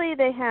essentially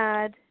they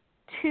had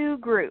two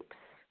groups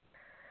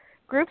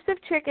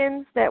of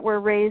chickens that were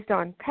raised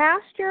on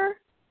pasture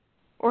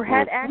or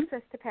had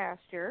access to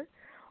pasture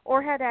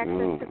or had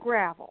access to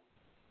gravel.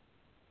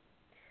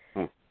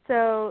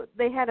 So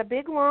they had a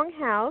big long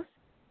house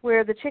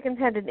where the chickens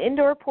had an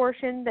indoor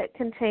portion that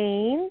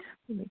contained,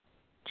 let me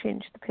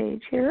change the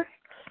page here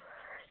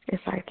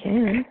if I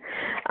can.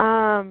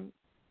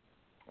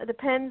 The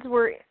pens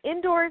were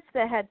indoors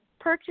that had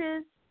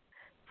perches,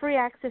 free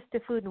access to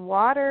food and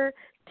water,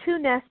 2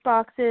 nest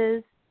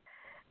boxes,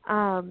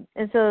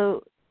 and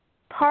so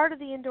part of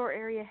the indoor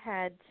area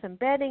had some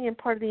bedding and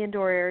part of the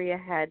indoor area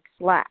had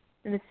slats.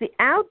 And it's the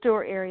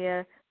outdoor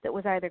area that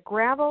was either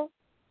gravel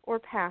or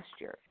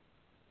pasture.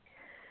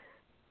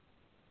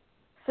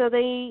 So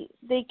they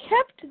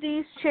kept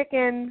these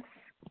chickens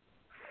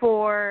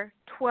for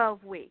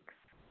 12 weeks.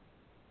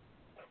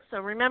 So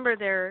remember,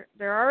 they're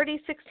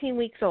already 16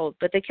 weeks old,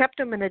 but they kept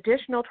them an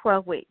additional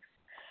 12 weeks.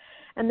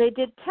 And they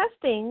did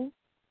testing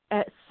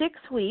at 6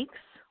 weeks,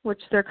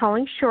 which they're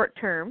calling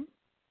short-term,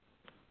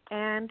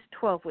 and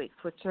 12 weeks,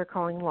 which they're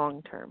calling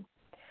long-term.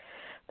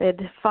 They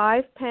had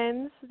 5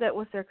 pens that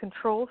was their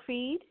control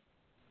feed.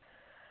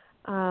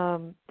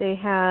 They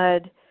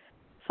had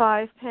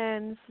 5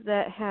 pens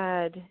that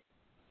had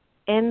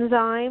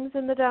enzymes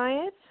in the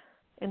diet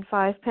and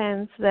 5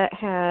 pens that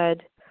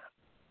had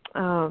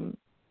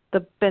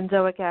the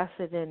benzoic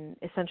acid and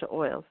essential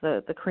oils,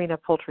 the Crina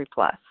Poultry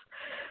Plus.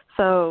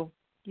 So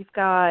you've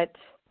got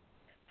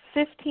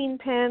 15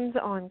 pens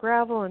on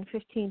gravel and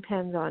 15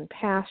 pens on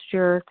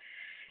pasture,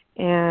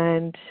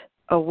 and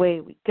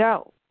away we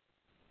go.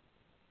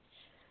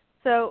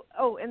 So,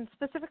 and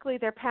specifically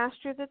their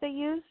pasture that they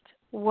used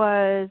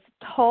was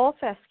tall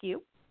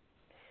fescue,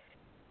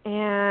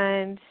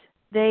 and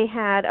they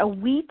had a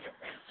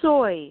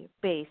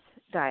wheat-soy-based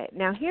diet.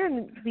 Now, here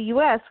in the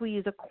U.S., we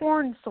use a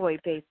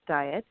corn-soy-based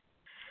diet.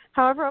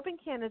 However, up in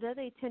Canada,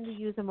 they tend to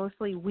use a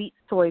mostly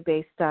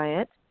wheat-soy-based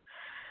diet.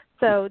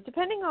 So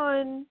depending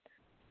on,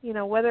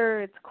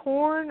 whether it's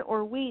corn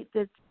or wheat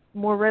that's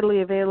more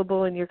readily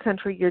available in your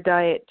country, your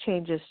diet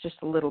changes just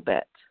a little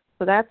bit.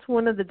 So that's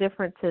one of the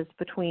differences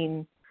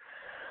between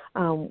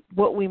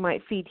what we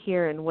might feed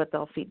here and what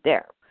they'll feed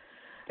there.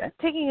 Okay.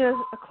 Taking a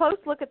close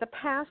look at the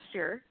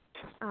pasture,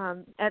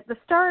 At the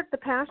start, the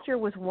pasture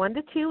was 1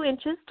 to 2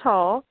 inches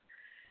tall.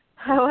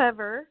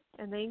 However,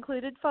 and they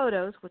included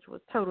photos, which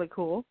was totally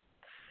cool,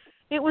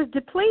 it was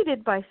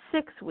depleted by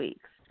 6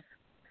 weeks.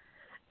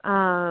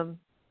 And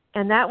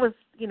that was,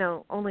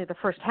 only the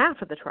first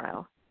half of the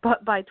trial.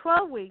 But by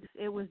 12 weeks,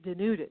 it was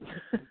denuded.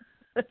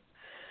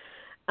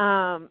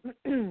 And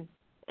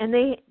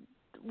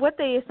what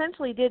they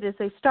essentially did is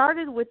they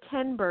started with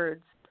 10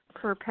 birds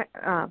per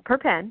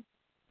pen.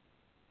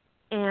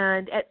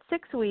 And at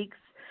 6 weeks,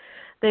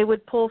 they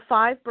would pull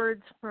 5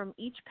 birds from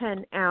each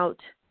pen out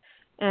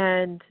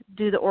and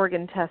do the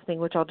organ testing,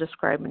 which I'll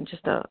describe in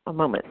just a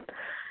moment.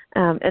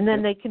 And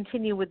then they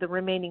continue with the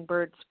remaining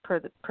birds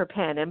per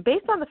pen. And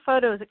based on the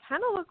photos, it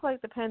kind of looked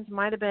like the pens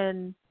might have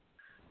been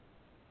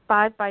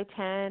 5 by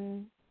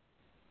 10,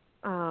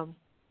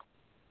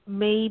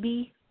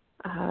 maybe.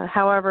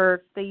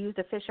 However, they used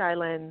a fisheye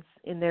lens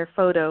in their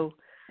photo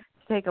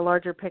to take a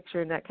larger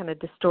picture, and that kind of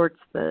distorts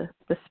the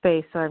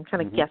space. So I'm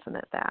kind of guessing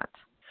at that.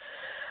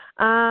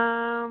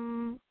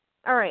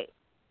 All right.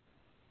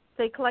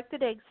 They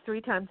collected eggs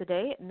 3 times a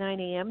day at 9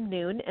 a.m.,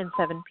 noon, and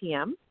 7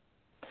 p.m.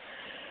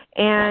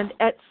 And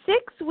at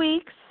 6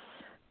 weeks,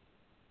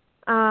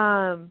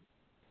 what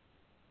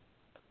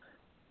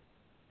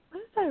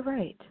did I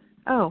write?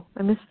 Oh,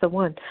 I missed the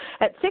one.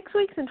 At 6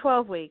 weeks and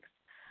 12 weeks,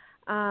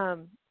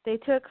 they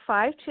took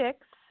 5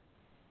 chicks,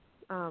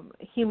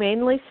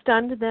 humanely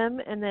stunned them,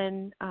 and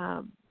then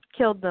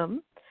killed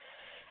them.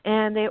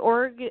 And they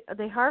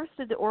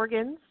harvested the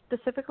organs.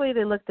 Specifically,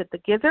 they looked at the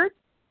gizzard,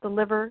 the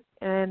liver,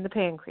 and the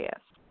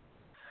pancreas.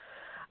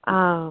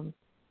 And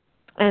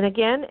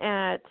again,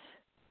 at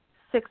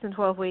 6 and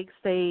 12 weeks,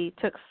 they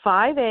took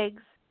 5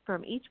 eggs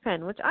from each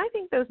pen, which I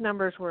think those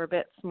numbers were a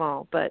bit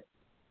small, but,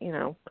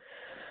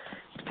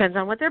 depends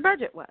on what their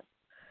budget was.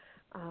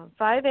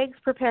 5 eggs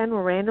per pen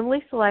were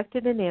randomly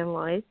selected and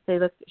analyzed. They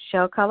looked at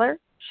shell color,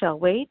 shell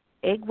weight,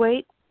 egg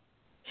weight,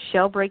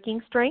 shell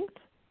breaking strength,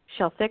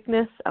 shell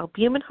thickness,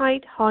 albumin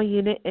height, Hall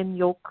unit, and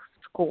yolk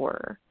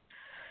score.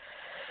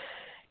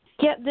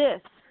 Get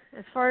this,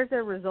 as far as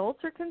their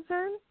results are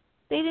concerned,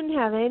 they didn't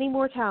have any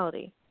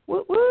mortality.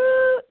 Woo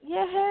woo!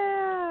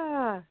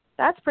 Yeah!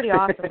 That's pretty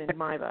awesome in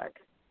my book.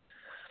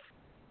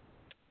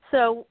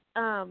 So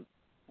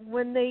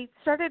when they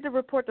started to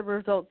report the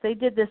results, they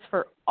did this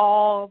for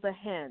all the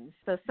hens.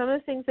 So some of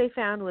the things they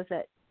found was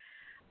that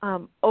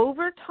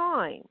over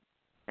time,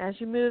 as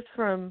you moved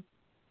from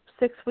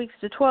 6 weeks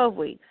to 12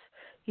 weeks,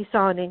 you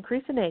saw an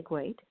increase in egg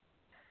weight,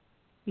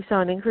 you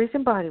saw an increase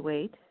in body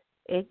weight,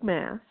 egg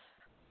mass,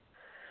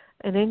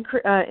 an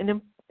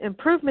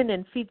improvement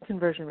in feed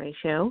conversion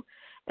ratio,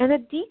 and a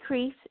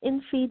decrease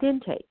in feed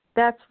intake.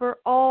 That's for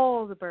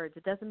all the birds.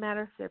 It doesn't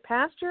matter if they're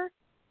pasture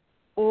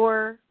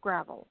or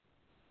gravel.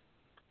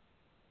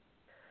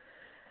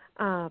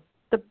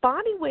 The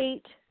body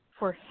weight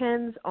for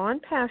hens on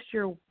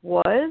pasture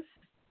was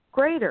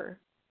greater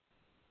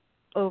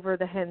over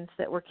the hens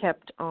that were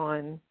kept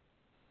on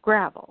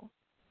gravel.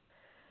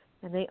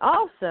 And they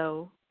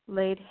also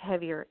laid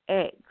heavier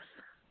eggs.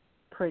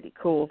 Pretty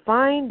cool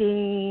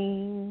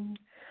finding.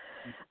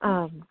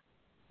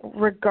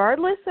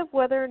 Regardless of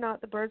whether or not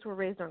the birds were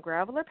raised on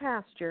gravel or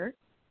pasture,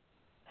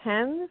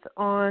 hens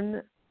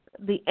on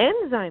the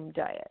enzyme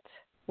diet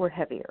were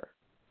heavier.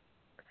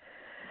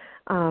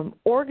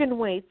 Organ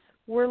weights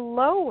were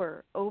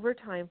lower over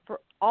time for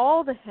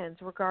all the hens,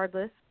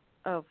 regardless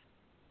of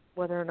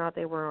whether or not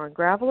they were on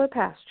gravel or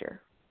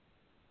pasture.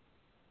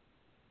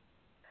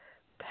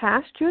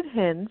 Pastured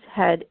hens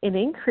had an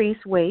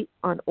increased weight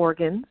on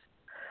organs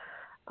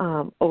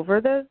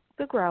over the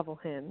gravel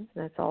hens.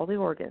 That's all the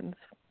organs,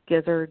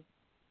 gizzard,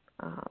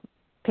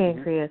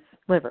 pancreas,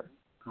 liver.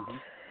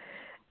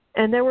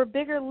 And there were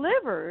bigger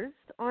livers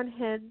on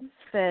hens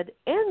fed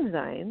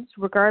enzymes,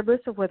 regardless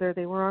of whether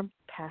they were on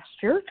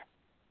pasture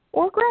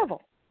or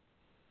gravel.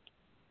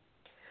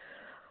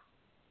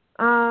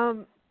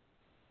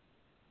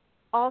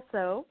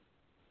 Also,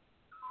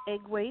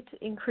 egg weight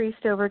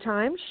increased over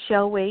time,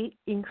 shell weight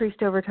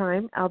increased over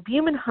time,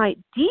 albumin height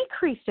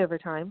decreased over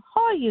time,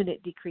 Hall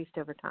unit decreased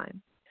over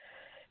time,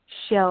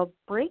 shell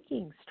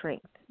breaking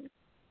strength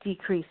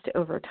decreased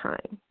over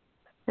time,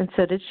 and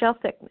so did shell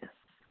thickness.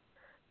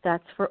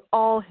 That's for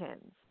all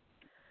hens,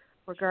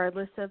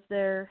 regardless of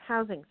their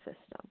housing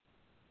system.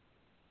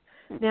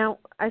 Now,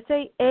 I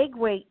say egg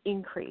weight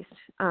increased.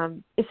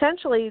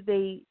 Essentially,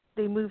 they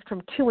moved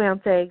from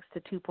 2-ounce eggs to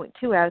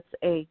 2.2-ounce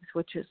eggs,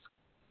 which is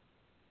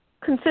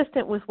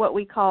consistent with what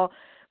we call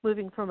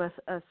moving from a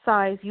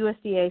size,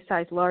 USDA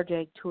size large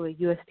egg to a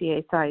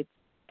USDA size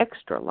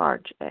extra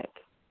large egg.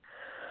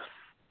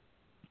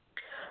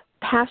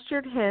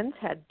 Pastured hens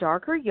had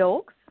darker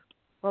yolks.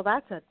 Well,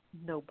 that's a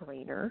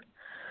no-brainer.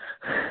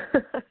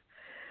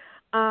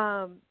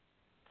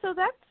 So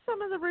that's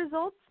some of the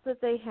results that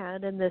they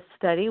had in this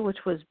study,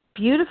 which was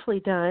beautifully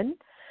done.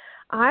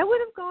 I would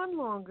have gone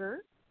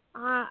longer.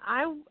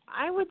 I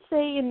would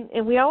say,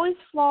 and we always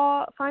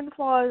find the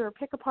flaws or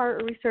pick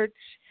apart a research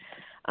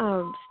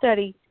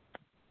study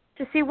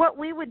to see what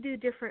we would do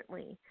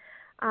differently.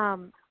 I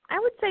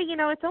would say,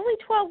 it's only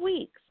 12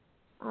 weeks.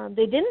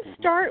 They didn't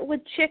start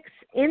with chicks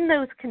in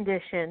those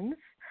conditions.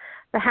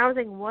 The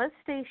housing was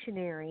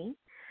stationary.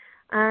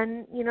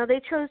 And, you know, they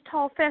chose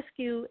tall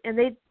fescue, and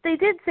they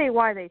did say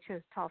why they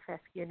chose tall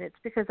fescue, and it's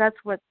because that's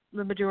what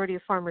the majority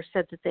of farmers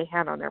said that they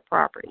had on their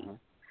property.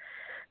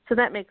 So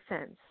that makes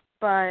sense.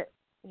 But,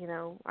 you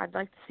know, I'd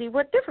like to see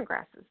what different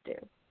grasses do.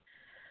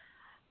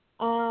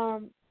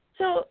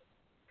 So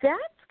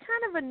that's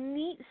kind of a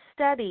neat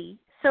study.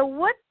 So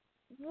what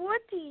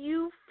do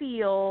you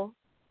feel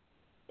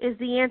is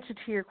the answer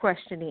to your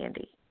question,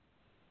 Andy?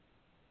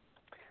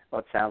 Well,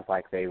 it sounds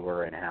like they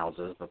were in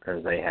houses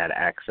because they had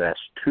access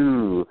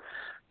to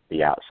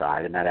the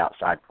outside, and that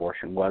outside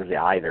portion was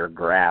either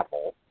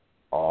gravel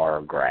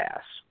or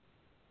grass.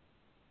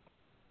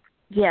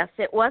 Yes,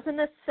 it wasn't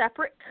a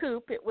separate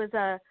coop. It was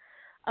a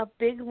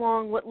big,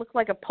 long, what looked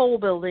like a pole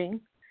building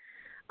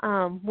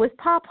with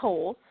pop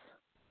holes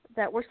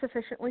that were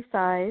sufficiently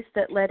sized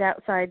that led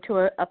outside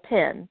to a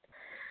pen.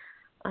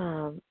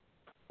 And,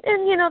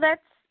 you know,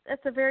 that's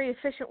a very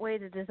efficient way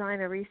to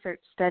design a research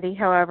study.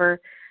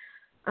 However,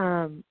 you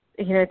know,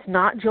 it's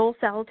not Joel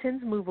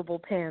Salatin's movable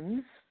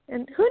pens.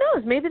 And who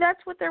knows, maybe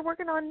that's what they're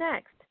working on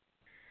next.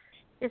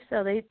 If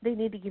so, they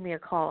need to give me a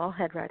call. I'll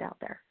head right out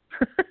there.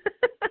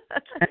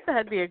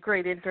 That'd be a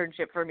great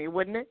internship for me,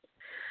 wouldn't it?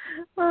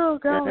 Oh,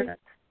 golly.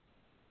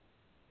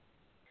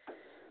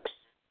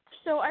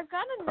 So I've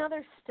got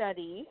another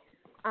study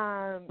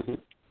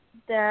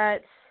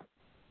that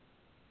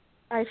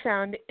I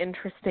found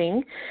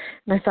interesting,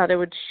 and I thought I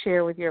would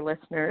share with your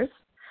listeners.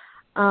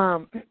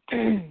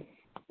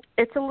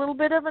 It's a little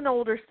bit of an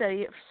older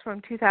study. It's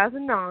from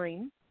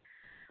 2009,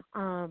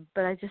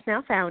 but I just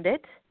now found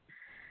it.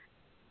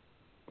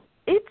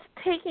 It's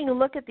taking a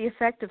look at the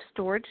effect of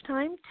storage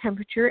time,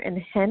 temperature, and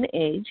hen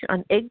age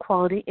on egg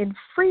quality in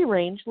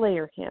free-range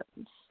layer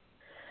hens.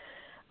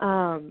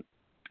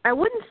 I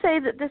wouldn't say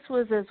that this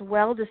was as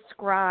well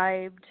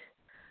described,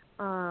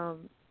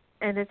 and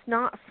it's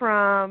not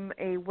from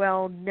a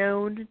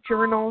well-known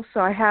journal,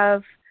 so I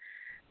have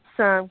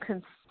some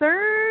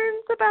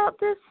concerns about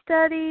this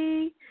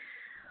study,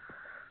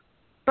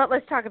 but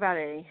let's talk about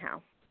it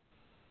anyhow.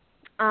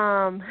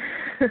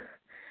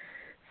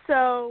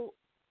 So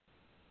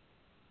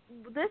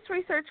this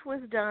research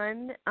was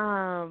done,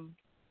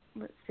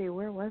 let's see,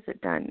 where was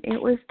it done?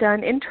 It was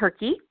done in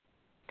Turkey,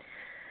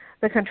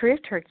 the country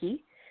of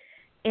Turkey,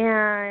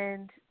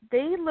 and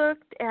they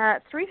looked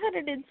at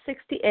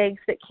 360 eggs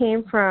that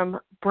came from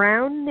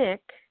brown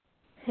Nick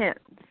hens.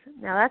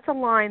 Now, that's a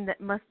line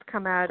that must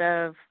come out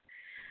of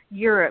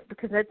Europe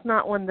because that's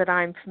not one that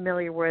I'm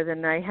familiar with,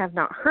 and I have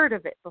not heard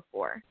of it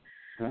before.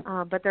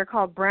 But they're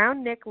called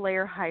brown Nick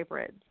layer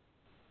hybrids.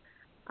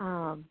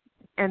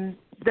 And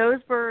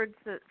those birds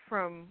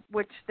from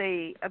which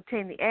they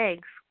obtained the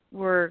eggs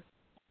were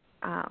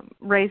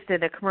raised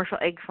at a commercial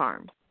egg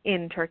farm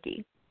in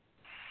Turkey.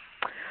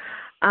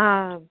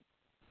 The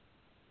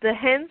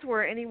hens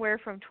were anywhere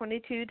from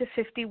 22 to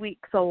 50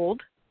 weeks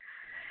old,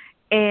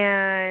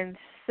 and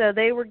so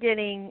they were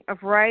getting a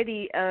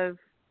variety of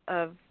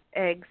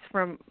eggs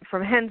from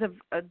hens of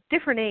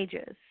different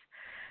ages.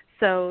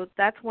 So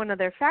that's one of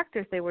their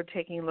factors they were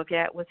taking a look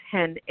at was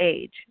hen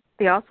age.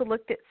 They also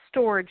looked at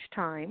storage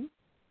time.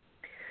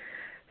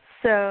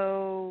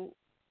 So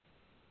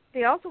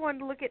they also wanted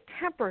to look at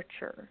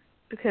temperature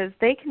because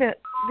these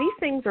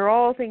things are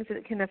all things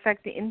that can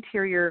affect the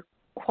interior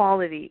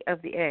quality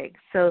of the eggs.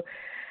 So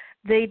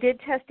they did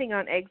testing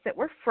on eggs that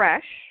were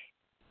fresh,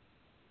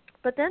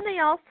 but then they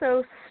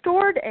also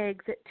stored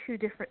eggs at two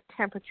different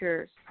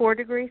temperatures, 4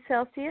 degrees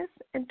Celsius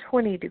and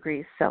 20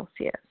 degrees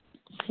Celsius,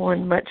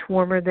 one much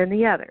warmer than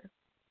the other.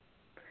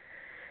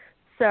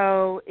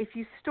 So if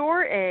you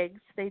store eggs,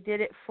 they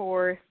did it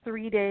for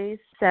 3 days,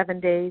 7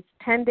 days,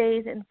 10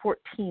 days, and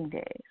 14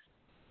 days.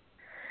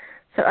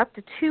 So up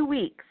to 2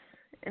 weeks.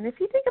 And if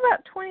you think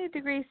about 20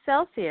 degrees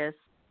Celsius,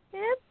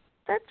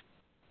 that's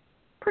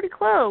pretty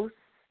close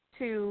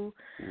to,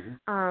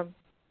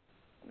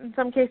 in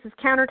some cases,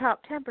 countertop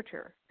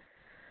temperature.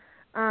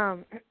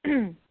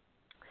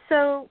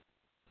 So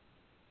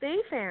they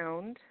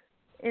found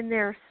in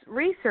their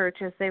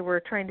research, as they were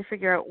trying to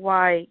figure out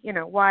why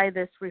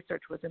this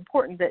research was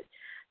important, that,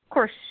 of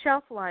course,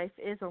 shelf life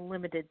is a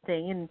limited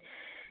thing, and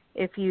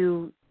if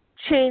you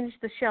change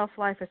the shelf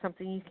life of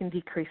something, you can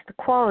decrease the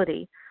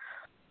quality.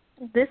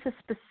 This is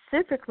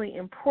specifically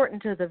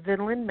important to the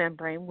vitelline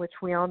membrane,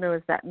 which we all know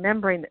is that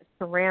membrane that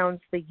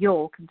surrounds the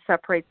yolk and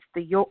separates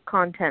the yolk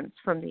contents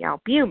from the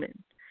albumin.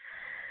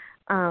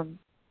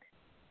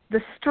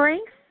 The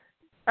strength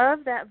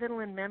of that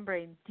vitelline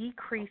membrane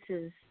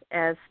decreases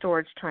as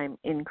storage time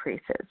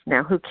increases.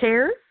 Now, who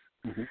cares?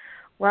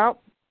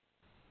 Well,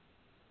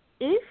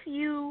 if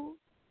you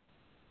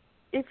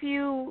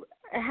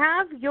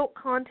have yolk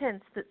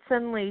contents that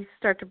suddenly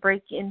start to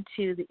break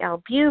into the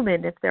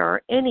albumin, if there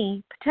are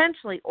any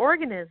potentially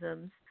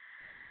organisms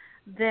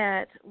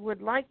that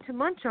would like to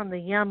munch on the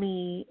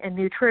yummy and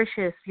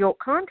nutritious yolk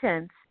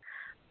contents,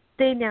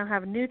 they now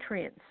have a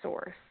nutrient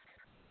source.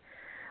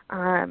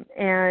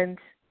 And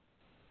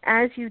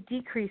as you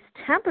decrease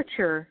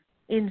temperature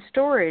in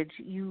storage,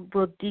 you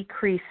will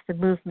decrease the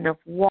movement of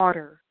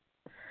water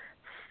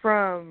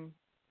from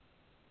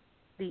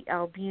the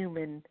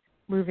albumin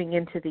moving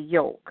into the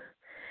yolk.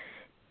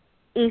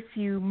 If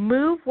you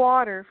move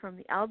water from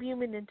the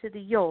albumin into the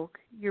yolk,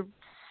 you're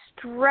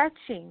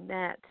stretching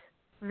that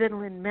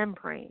vitelline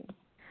membrane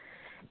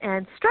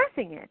and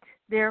stressing it.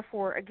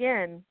 Therefore,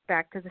 again,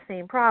 back to the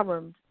same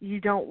problem, you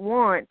don't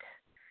want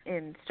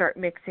and start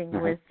mixing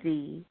with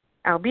the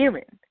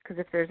albumin, because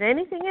if there's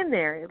anything in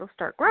there, it'll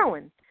start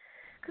growing.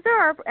 Because there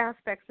are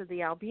aspects of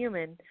the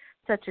albumin,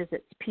 such as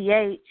its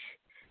pH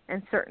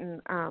and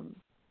certain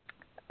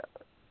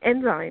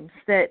enzymes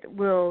that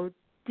will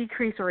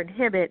decrease or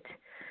inhibit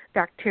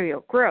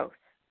bacterial growth,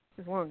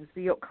 as long as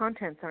the yolk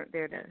contents aren't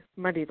there to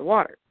muddy the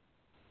water.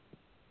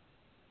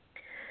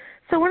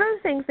 So one of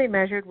the things they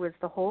measured was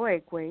the whole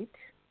egg weight,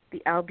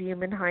 the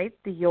albumin height,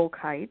 the yolk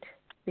height.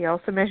 They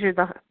also measured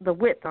the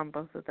width on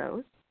both of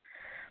those,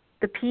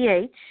 the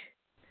pH,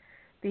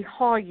 the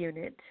Hall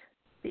unit,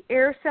 the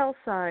air cell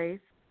size,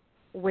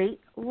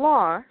 weight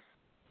loss,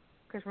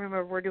 because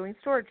remember we're doing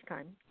storage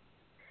time,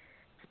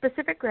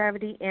 specific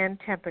gravity, and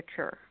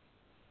temperature.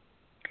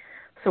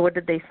 So what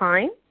did they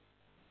find?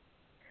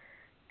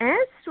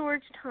 As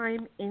storage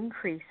time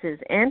increases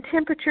and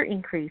temperature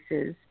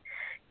increases,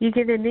 you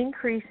get an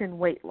increase in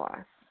weight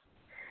loss.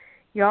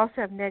 You also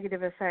have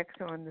negative effects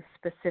on the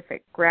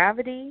specific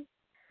gravity,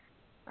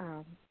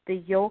 the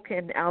yolk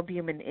and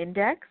albumin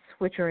index,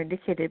 which are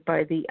indicated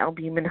by the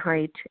albumin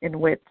height and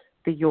width,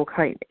 the yolk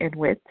height and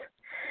width.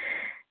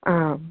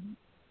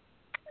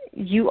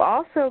 You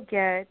also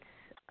get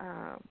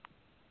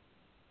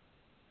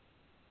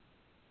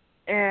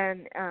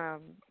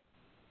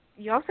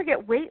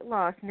weight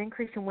loss, an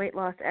increase in weight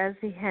loss as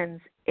the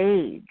hens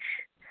age.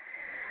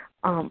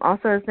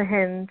 Also, as the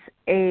hens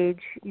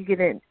age, you get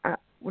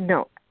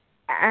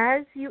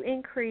as you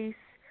increase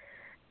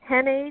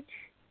hen age,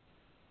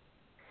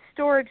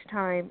 storage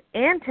time,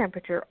 and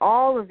temperature,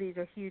 all of these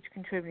are huge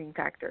contributing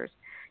factors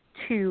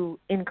to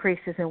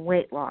increases in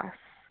weight loss.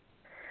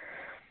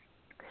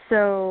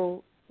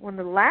 So one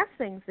of the last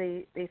things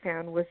they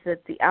found was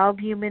that the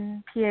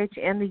albumin pH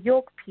and the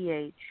yolk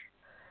pH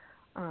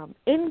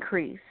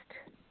increased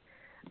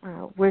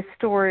with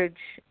storage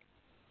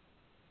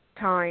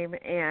time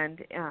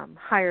and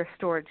higher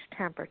storage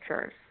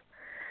temperatures.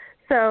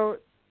 So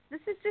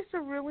this is just a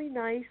really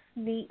nice,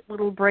 neat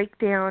little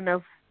breakdown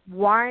of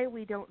why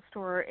we don't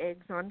store our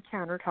eggs on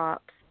countertops,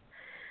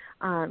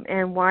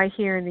 and why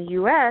here in the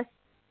U.S.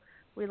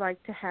 we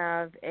like to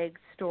have eggs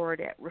stored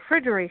at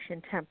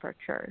refrigeration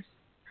temperatures.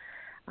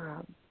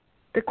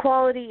 The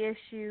quality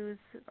issues,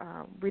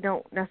 we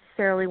don't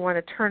necessarily want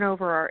to turn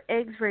over our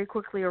eggs very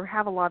quickly or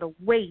have a lot of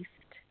waste,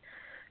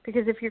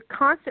 because if you're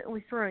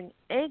constantly throwing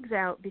eggs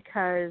out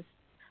because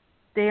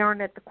they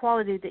aren't at the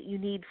quality that you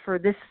need for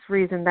this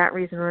reason, that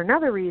reason, or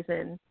another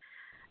reason,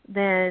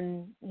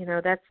 then,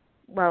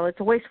 it's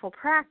a wasteful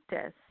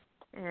practice.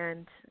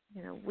 And,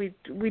 we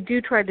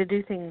do try to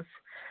do things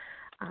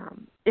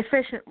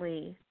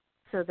efficiently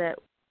so that,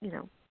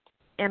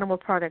 animal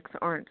products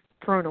aren't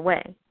thrown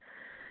away.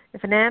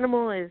 If an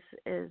animal is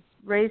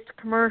raised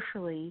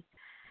commercially,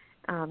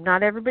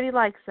 not everybody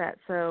likes that,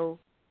 so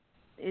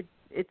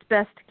it's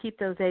best to keep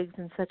those eggs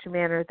in such a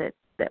manner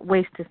that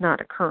waste is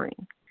not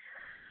occurring.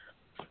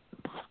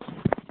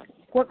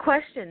 What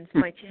questions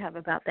might you have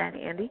about that,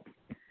 Andy?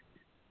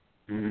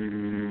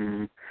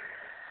 I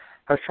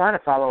was trying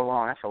to follow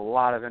along. That's a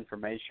lot of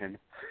information.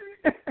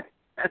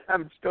 And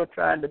I'm still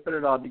trying to put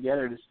it all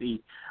together to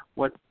see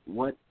what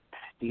at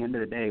the end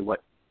of the day,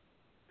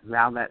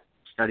 how that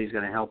study is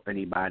going to help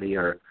anybody,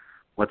 or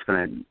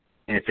and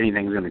if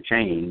anything's going to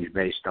change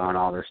based on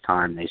all this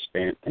time they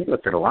spent. They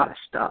looked at a lot of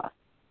stuff.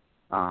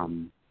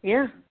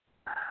 Yeah.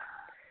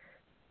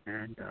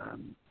 And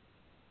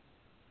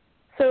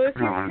so if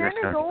your hen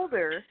is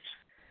older,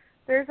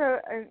 there's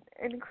an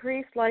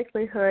increased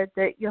likelihood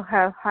that you'll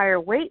have higher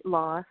weight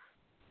loss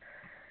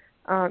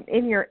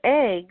in your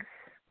eggs,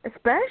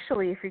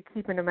 especially if you're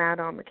keeping them out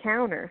on the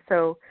counter.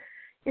 So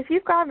if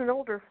you've got an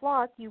older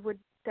flock, you would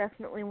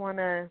definitely want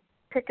to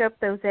pick up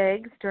those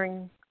eggs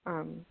during,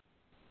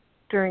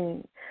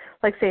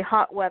 like, say,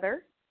 hot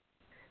weather,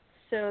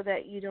 so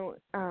that you don't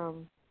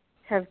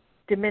have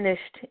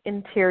diminished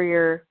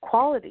interior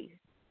quality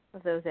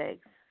of those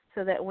eggs,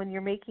 so that when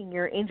you're making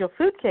your angel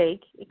food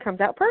cake, it comes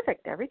out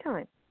perfect every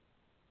time.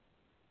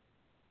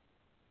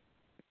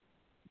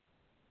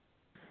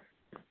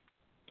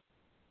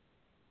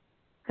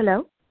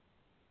 Hello?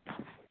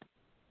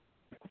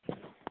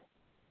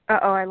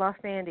 Uh-oh, I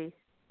lost Andy.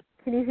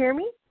 Can you hear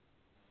me?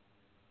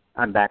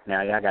 I'm back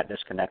now. Yeah, I got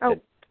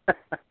disconnected. Oh.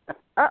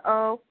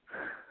 Uh-oh.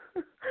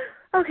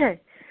 Okay.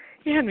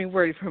 You had me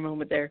worried for a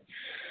moment there.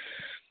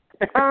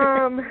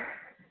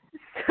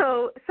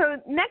 So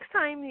next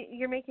time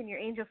you're making your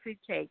angel food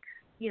cakes,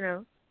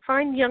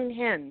 find young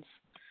hens.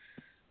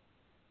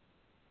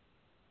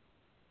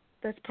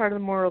 That's part of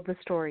the moral of the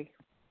story.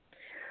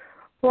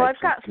 Well, I've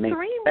got 3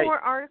 more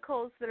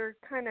articles that are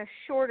kind of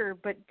shorter,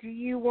 but do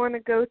you want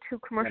to go to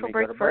commercial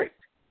break first?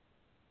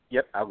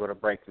 Yep, I'll go to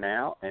break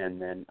now,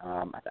 and then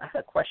I had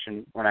a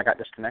question when I got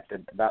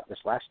disconnected about this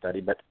last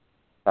study, but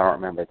I don't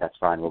remember it. That's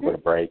fine. We'll go to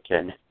break,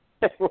 and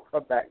we'll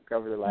come back and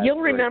cover the last You'll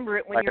story. remember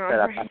it when Like you're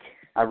I on said, break.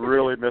 I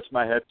really missed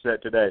my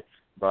headset today,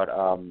 but,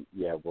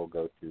 we'll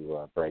go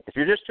to break. If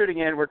you're just tuning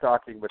in, we're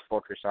talking with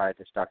poultry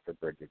scientist Dr.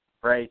 Brigid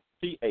McCrea,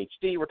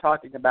 Ph.D. We're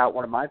talking about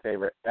one of my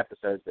favorite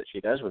episodes that she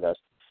does with us.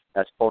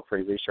 That's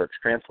Poultry Research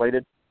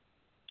Translated.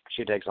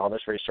 She takes all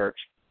this research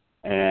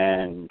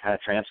and kind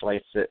of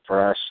translates it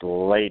for us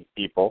lay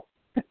people,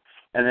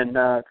 and then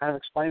kind of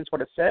explains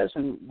what it says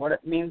and what it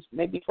means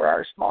maybe for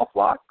our small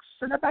flocks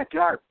in our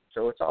backyard.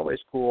 So it's always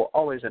cool,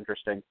 always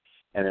interesting,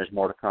 and there's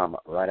more to come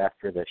right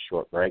after this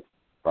short break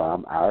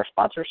from our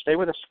sponsor. Stay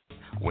with us.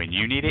 When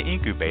you need an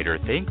incubator,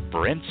 think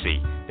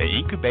Brincy, the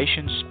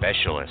incubation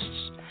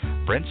specialists.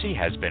 Brincy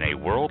has been a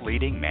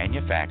world-leading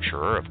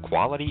manufacturer of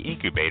quality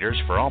incubators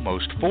for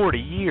almost 40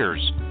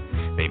 years.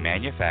 They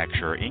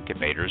manufacture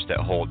incubators that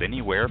hold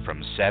anywhere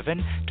from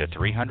 7 to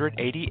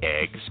 380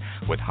 eggs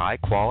with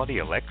high-quality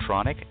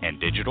electronic and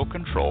digital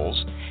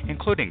controls,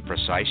 including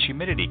precise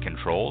humidity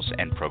controls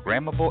and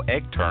programmable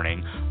egg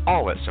turning,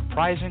 all at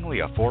surprisingly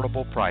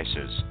affordable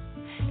prices.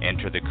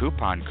 Enter the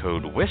coupon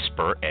code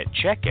WHISPER at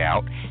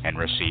checkout and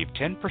receive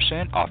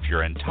 10% off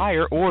your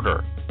entire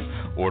order.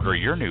 Order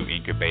your new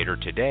incubator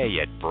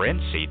today at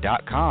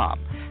Brincy.com.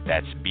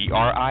 That's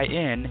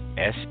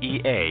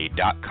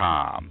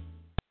BRINSEA.com.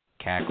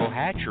 Cackle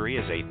Hatchery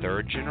is a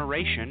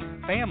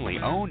third-generation,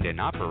 family-owned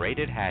and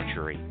operated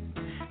hatchery.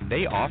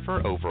 They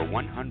offer over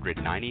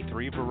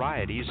 193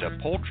 varieties of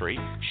poultry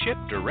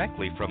shipped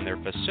directly from their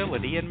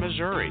facility in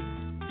Missouri.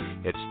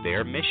 It's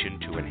their mission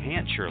to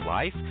enhance your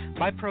life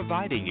by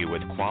providing you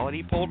with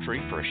quality poultry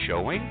for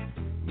showing,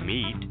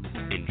 meat,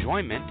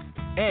 enjoyment,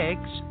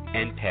 eggs,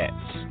 and pets.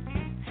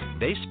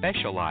 They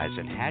specialize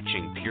in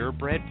hatching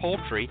purebred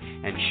poultry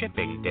and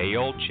shipping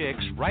day-old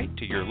chicks right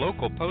to your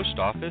local post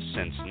office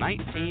since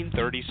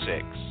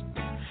 1936.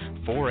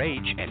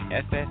 4-H and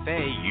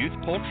FFA youth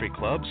poultry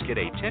clubs get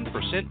a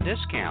 10%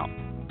 discount.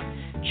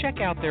 Check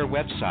out their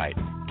website,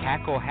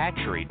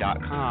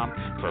 cacklehatchery.com,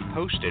 for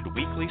posted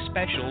weekly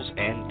specials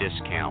and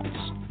discounts.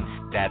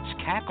 That's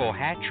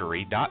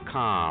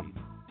cacklehatchery.com.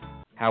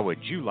 How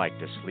would you like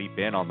to sleep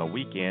in on the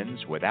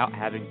weekends without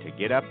having to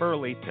get up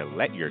early to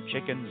let your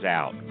chickens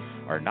out,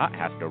 or not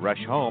have to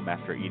rush home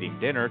after eating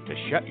dinner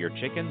to shut your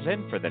chickens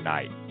in for the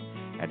night?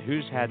 And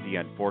who's had the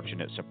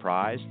unfortunate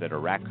surprise that a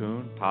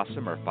raccoon,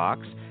 possum, or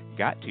fox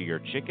got to your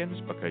chickens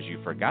because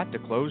you forgot to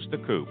close the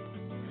coop?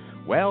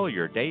 Well,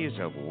 your days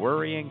of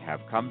worrying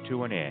have come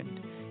to an end.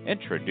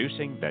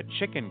 Introducing the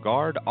Chicken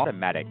Guard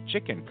Automatic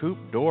Chicken Coop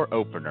Door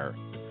Opener.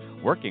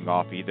 Working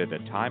off either the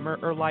timer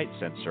or light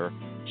sensor,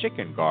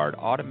 Chicken Guard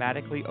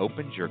automatically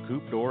opens your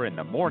coop door in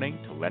the morning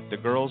to let the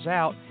girls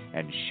out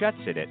and shuts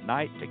it at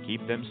night to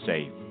keep them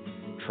safe.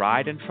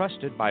 Tried and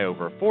trusted by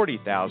over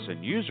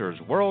 40,000 users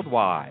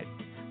worldwide.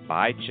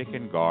 Buy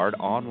Chicken Guard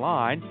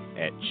online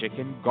at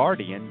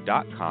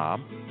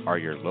chickenguardian.com or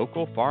your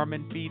local farm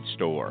and feed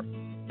store.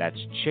 That's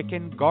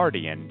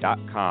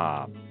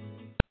chickenguardian.com.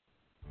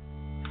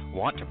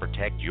 Want to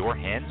protect your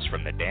hens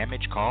from the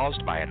damage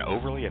caused by an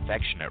overly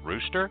affectionate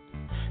rooster?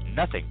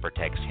 Nothing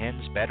protects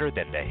hens better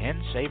than the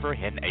Hen Saver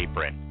Hen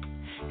Apron.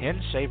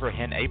 Hen Saver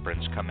Hen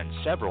Aprons come in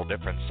several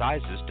different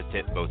sizes to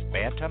fit both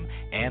bantam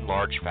and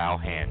large fowl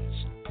hens.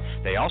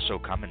 They also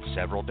come in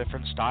several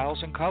different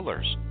styles and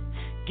colors.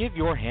 Give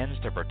your hens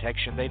the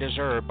protection they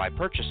deserve by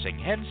purchasing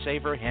Hen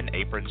Saver Hen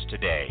Aprons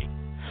today.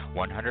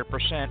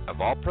 100%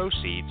 of all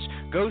proceeds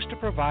goes to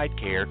provide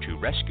care to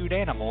rescued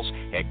animals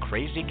at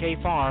Crazy K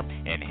Farm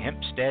in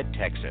Hempstead,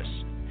 Texas.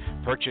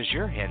 Purchase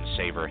your Hen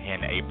Saver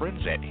Hen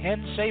Aprons at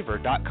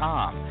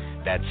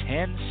hensaver.com. That's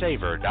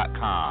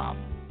hensaver.com.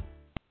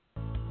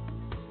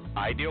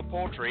 Ideal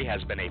Poultry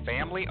has been a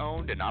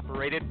family-owned and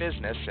operated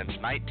business since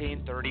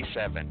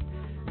 1937.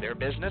 Their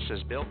business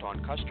is built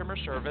on customer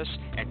service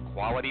and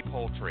quality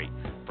poultry,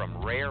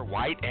 from rare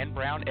white and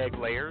brown egg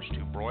layers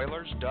to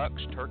broilers,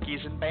 ducks,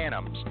 turkeys, and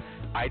bantams.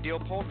 Ideal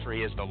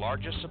Poultry is the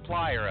largest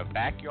supplier of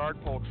backyard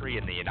poultry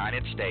in the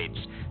United States,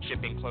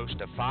 shipping close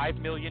to 5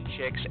 million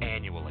chicks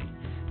annually.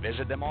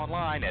 Visit them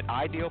online at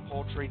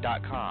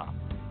idealpoultry.com.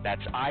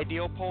 That's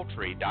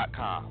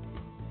idealpoultry.com.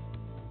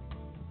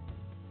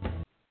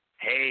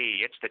 Hey,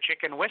 it's the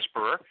Chicken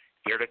Whisperer,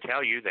 here to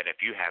tell you that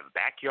if you have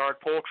backyard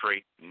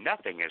poultry,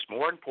 nothing is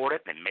more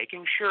important than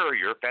making sure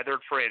your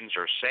feathered friends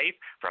are safe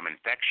from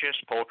infectious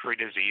poultry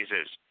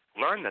diseases.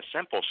 Learn the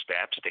simple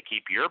steps to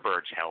keep your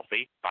birds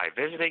healthy by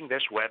visiting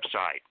this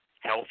website,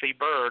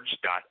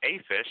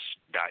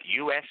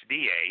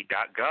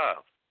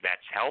 healthybirds.aphis.usda.gov.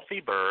 That's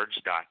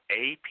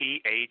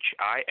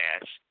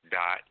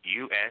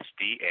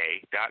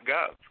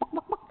healthybirds.aphis.usda.gov.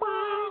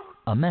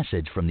 A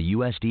message from the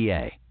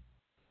USDA.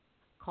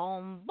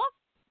 Kalmbach,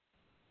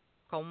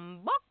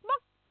 Kalmbach,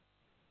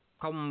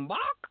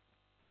 Kalmbach,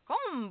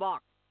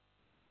 Kalmbach,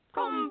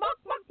 Kalmbach,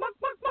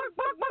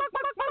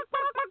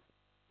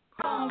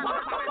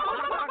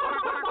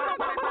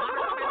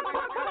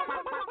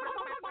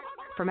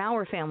 From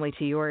our family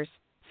to yours,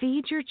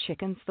 Feed your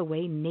chickens the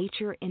way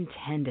nature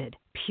intended.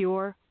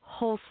 Pure,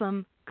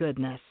 wholesome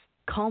goodness.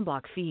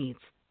 Kalmbach Feeds.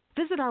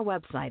 Visit our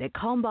website at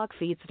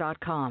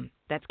kalmbachfeeds.com.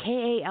 That's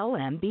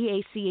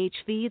KALMBACH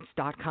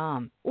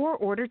Feeds.com. Or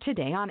order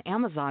today on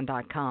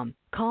Amazon.com.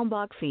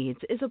 Kalmbach Feeds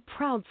is a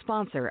proud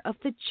sponsor of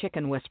the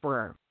Chicken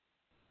Whisperer.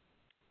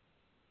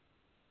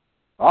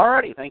 All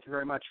righty. Thank you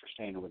very much for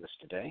staying with us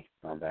today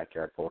on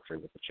Backyard Poultry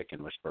with the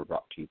Chicken Whisperer,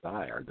 brought to you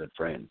by our good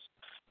friends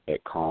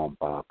at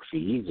Kalmbach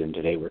Feeds. And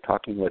today we're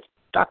talking with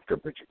Dr.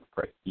 Brigid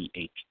McCrea,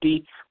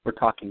 Ph.D. We're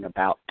talking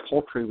about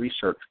Poultry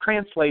Research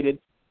Translated.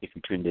 If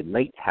you tuned in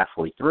late,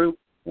 halfway through,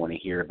 want to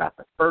hear about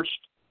the first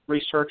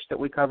research that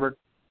we covered,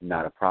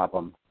 not a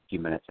problem. A few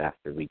minutes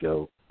after we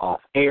go off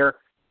air,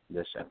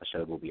 this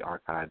episode will be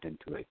archived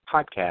into a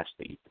podcast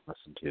that you can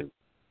listen to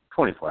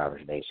 24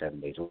 hours a day, 7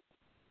 days a week,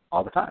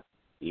 all the time,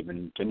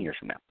 even 10 years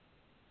from now.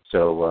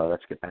 So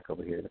let's get back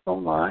over here to the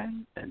phone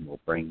line, and we'll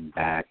bring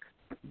back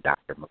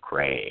Dr.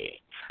 McCrea.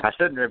 I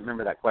still didn't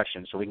remember that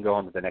question, so we can go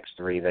on to the next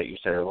three that you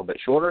said are a little bit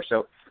shorter,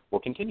 so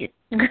we'll continue.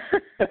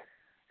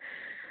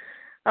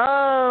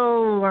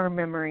 Oh, our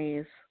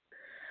memories.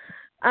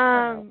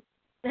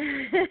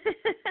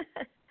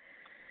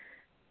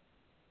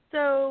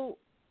 So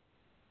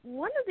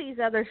one of these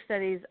other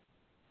studies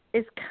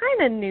is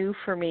kind of new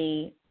for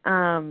me.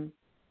 I've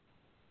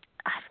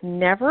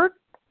never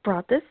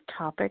brought this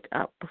topic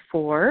up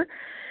before,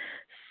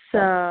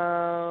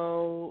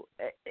 so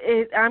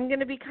I'm going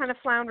to be kind of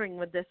floundering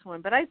with this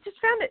one, but I just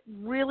found it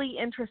really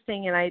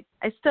interesting, and I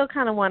still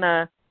kind of want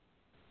to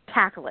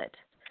tackle it.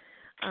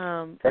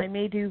 I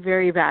may do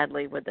very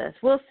badly with this.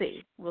 We'll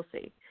see.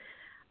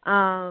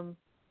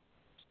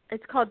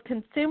 It's called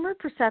Consumer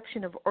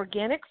Perception of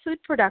Organic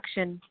Food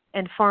Production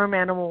and Farm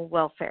Animal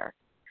Welfare.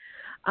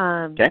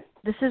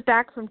 This is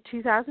back from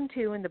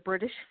 2002 in the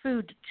British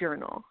Food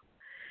Journal.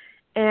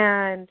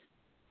 And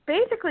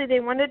basically they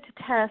wanted to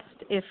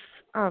test if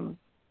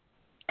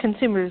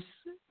consumers,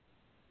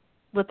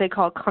 what they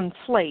call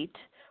conflate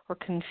or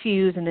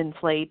confuse and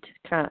inflate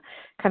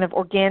kind of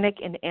organic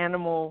and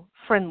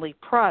animal-friendly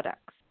products.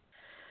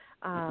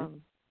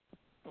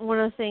 One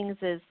of the things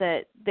is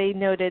that they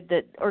noted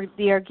that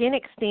the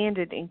organic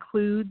standard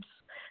includes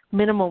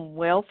minimum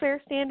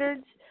welfare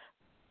standards,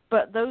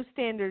 but those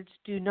standards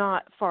do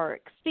not far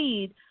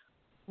exceed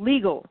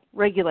legal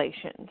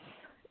regulations.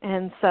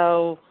 And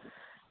so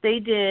they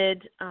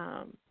did,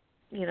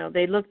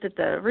 they looked at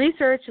the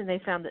research, and they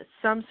found that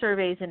some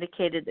surveys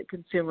indicated that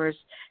consumers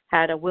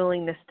had a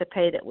willingness to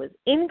pay that was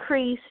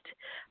increased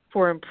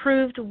for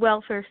improved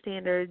welfare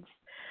standards.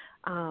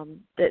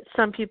 That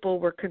some people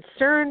were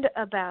concerned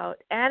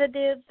about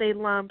additives. They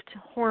lumped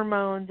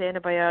hormones,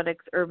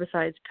 antibiotics,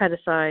 herbicides,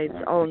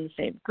 pesticides all in the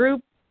same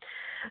group.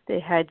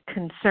 They had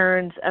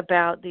concerns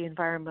about the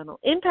environmental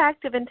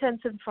impact of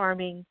intensive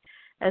farming,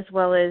 as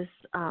well as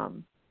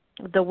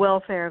the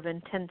welfare of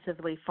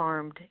intensively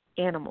farmed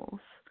animals.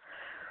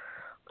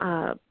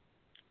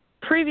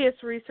 Previous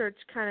research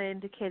kind of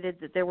indicated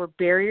that there were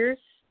barriers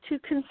to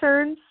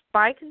concerns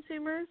by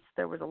consumers.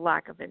 There was a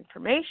lack of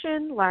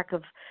information, lack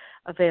of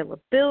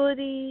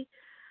availability,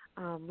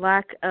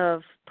 lack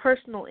of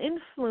personal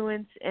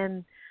influence,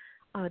 and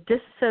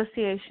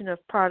disassociation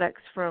of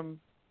products from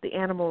the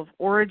animal of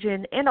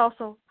origin, and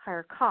also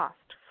higher cost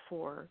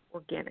for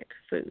organic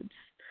foods.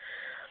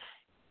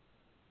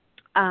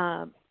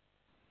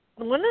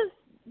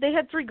 They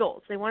had three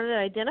goals. They wanted to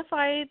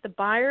identify the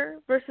buyer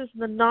versus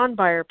the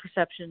non-buyer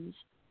perceptions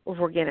of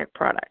organic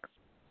products.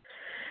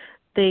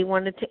 They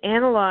wanted to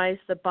analyze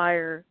the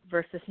buyer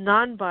versus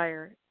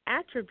non-buyer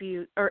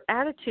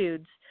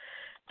attitudes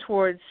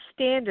towards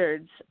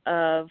standards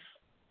of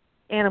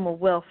animal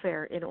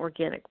welfare in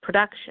organic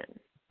production.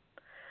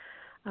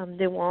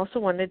 They also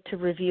wanted to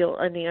reveal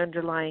any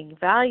underlying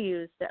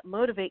values that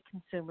motivate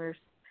consumers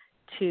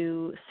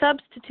to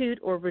substitute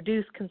or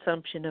reduce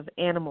consumption of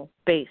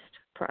animal-based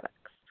products.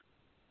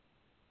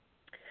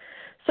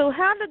 So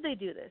how did they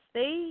do this?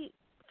 They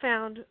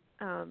found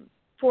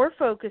 4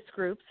 focus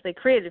groups. They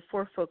created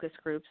 4 focus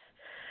groups,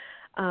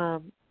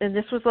 and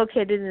this was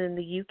located in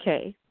the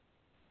UK.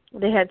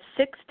 They had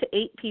 6 to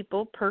 8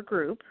 people per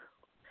group.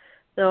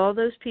 So all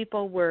those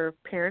people were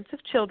parents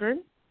of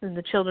children, and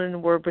the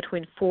children were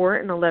between 4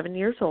 and 11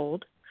 years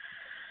old.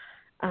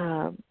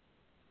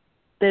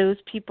 Those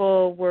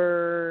people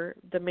were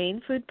the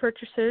main food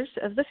purchasers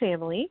of the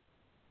family,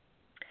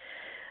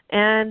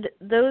 and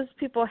those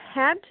people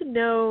had to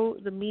know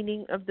the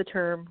meaning of the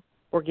term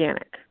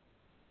organic.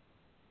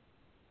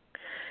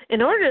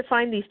 In order to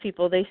find these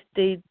people, they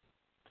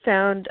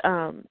found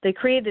they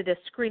created a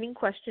screening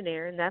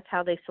questionnaire, and that's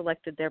how they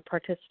selected their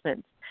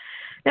participants.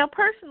 Now,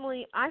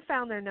 personally, I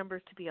found their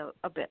numbers to be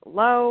a bit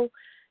low.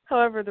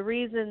 However, the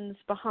reasons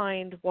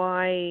behind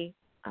why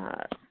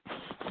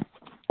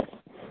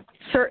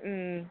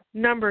certain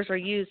numbers are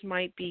used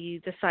might be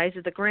the size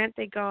of the grant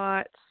they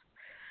got,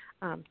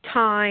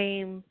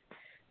 time,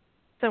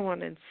 so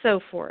on and so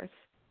forth.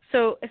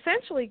 So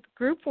essentially,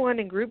 Group 1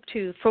 and Group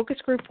 2, Focus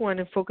Group 1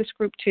 and Focus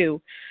Group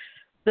 2,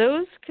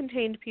 those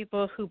contained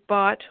people who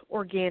bought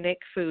organic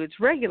foods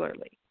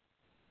regularly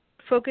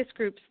focus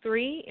groups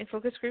 3 and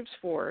focus groups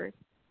 4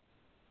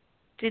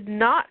 did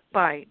not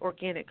buy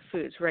organic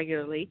foods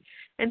regularly,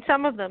 and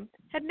some of them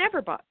had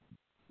never bought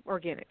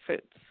organic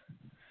foods.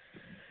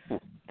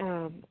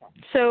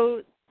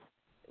 So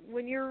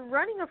when you're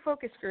running a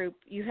focus group,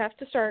 you have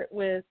to start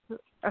with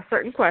a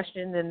certain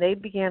question, and they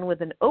began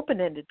with an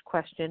open-ended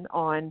question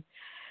on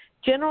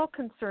general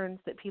concerns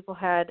that people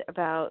had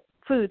about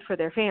food for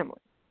their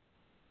family.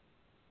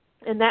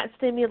 And that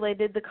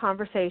stimulated the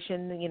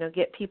conversation,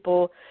 get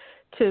people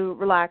to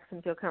relax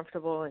and feel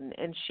comfortable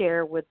and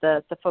share with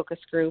the focus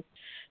group.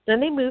 Then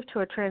they moved to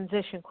a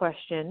transition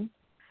question,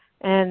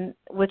 and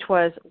which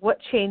was what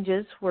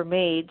changes were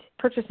made,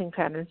 purchasing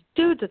patterns,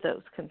 due to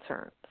those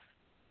concerns.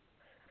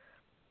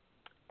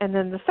 And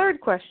then the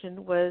third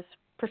question was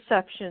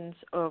perceptions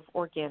of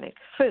organic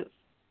food.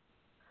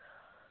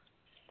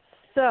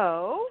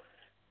 So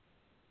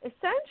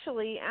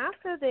essentially,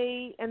 after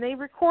they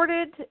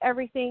recorded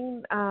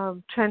everything,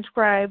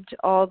 transcribed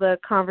all the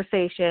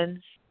conversations,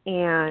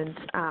 and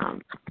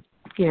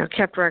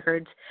kept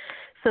records.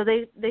 So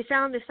they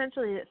found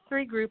essentially that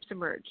 3 groups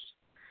emerged,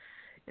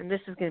 and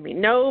this is going to be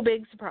no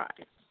big surprise.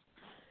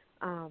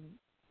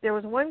 There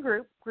was one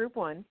group, Group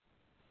 1,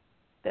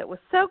 that was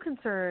so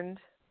concerned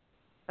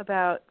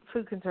about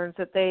food concerns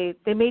that they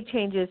made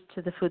changes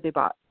to the food they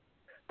bought.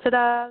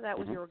 Ta-da! That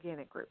was your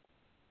organic group.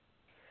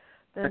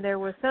 Then there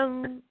was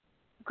some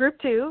Group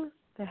 2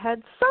 that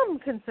had some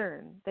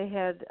concern. They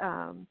had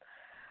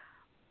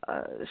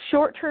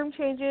short-term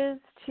changes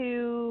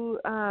to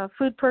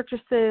food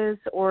purchases,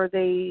 or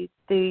they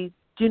do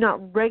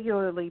not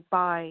regularly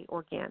buy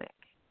organic.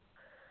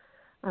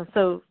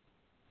 So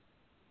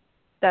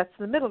that's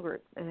the middle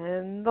group.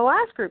 And the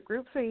last group,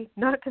 Group 3,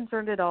 not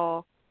concerned at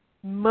all.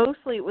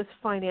 Mostly it was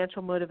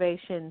financial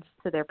motivations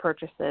to their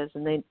purchases,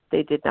 and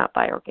they did not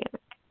buy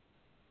organic.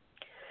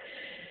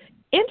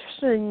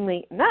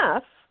 Interestingly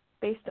enough,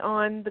 based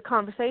on the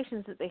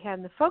conversations that they had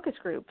in the focus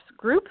groups,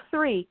 Group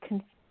 3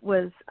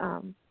 was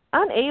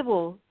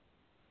unable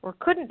or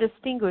couldn't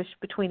distinguish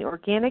between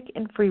organic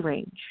and free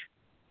range.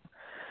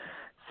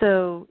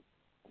 So,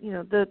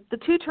 the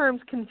 2 terms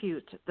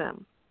confused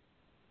them.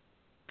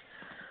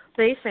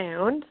 They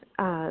found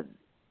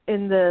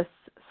in this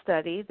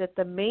study that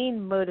the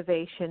main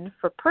motivation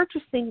for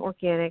purchasing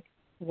organic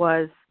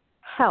was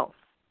health,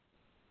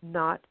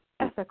 not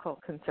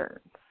ethical concerns.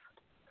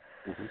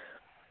 Mm-hmm.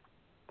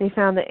 They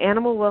found that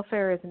animal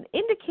welfare is an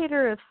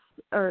indicator of,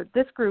 or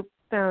this group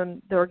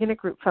found, the organic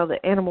group found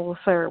that animal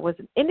welfare was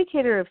an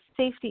indicator of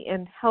safety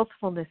and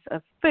healthfulness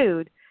of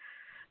food,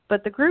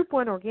 but the Group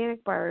 1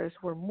 organic buyers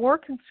were more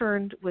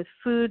concerned with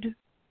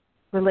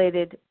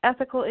food-related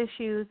ethical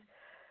issues.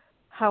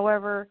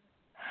 However,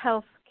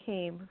 health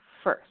came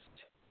first.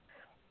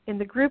 In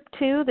the Group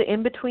 2, the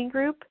in-between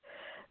group,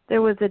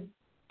 there was a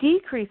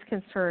decreased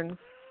concern,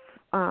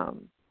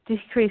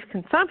 decreased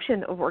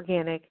consumption of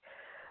organic,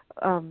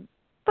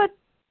 but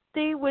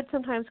they would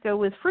sometimes go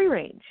with free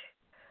range.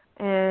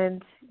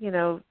 And,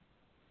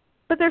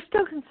 but they're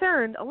still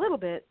concerned a little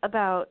bit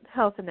about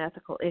health and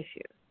ethical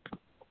issues.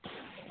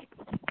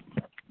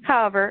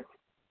 However,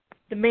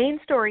 the main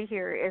story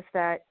here is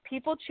that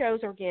people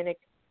chose organic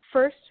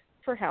first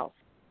for health,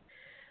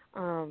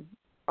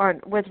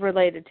 was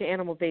related to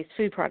animal-based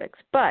food products.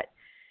 But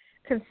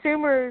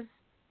consumers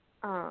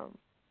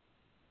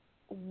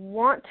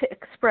want to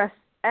express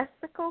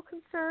ethical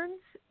concerns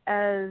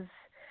as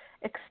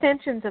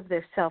extensions of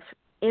their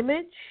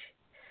self-image,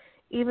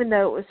 even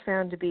though it was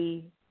found to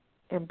be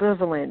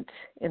ambivalent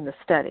in the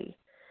study.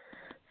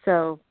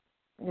 So,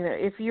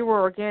 if you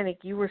were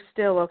organic, you were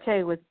still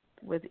okay with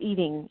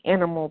eating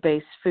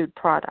animal-based food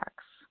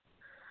products.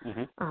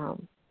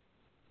 Mm-hmm.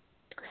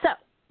 So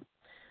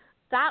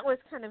that was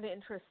kind of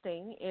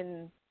interesting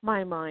in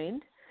my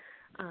mind.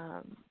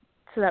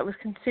 So that was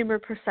consumer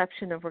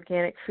perception of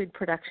organic food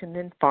production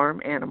and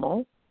farm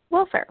animal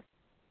welfare.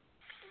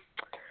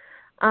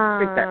 I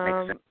think that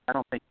makes sense. I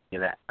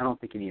don't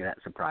think any of that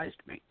surprised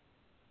me.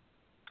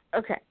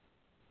 Okay.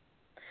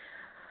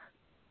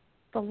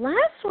 The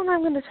last one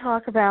I'm going to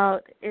talk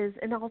about is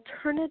an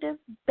alternative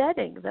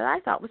bedding that I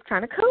thought was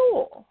kind of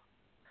cool.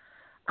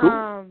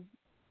 Cool.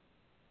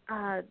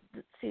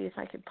 Let's see if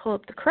I can pull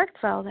up the correct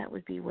file. That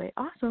would be way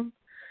awesome.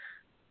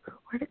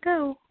 Where'd it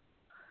go?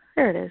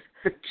 There it is.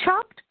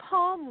 Chopped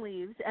palm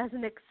leaves as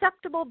an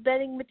acceptable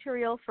bedding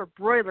material for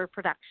broiler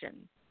production.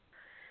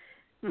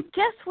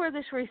 Guess where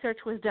this research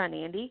was done,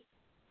 Andy?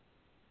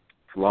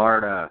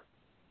 Florida.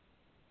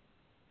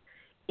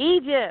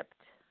 Egypt.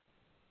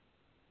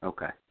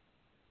 Okay.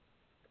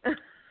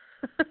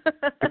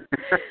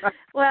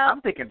 Well,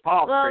 I'm thinking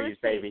palm trees,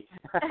 baby.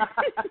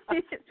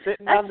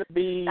 Sitting on the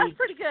beach. That's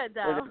pretty good,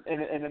 though.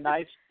 In a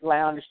nice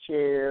lounge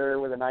chair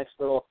with a nice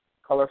little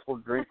colorful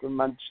drink with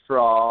my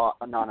straw.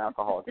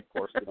 Non-alcoholic, of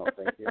course, we don't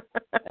think here.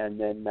 And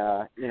then,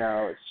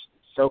 it's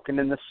soaking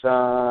in the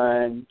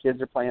sun.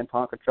 Kids are playing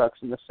Tonka trucks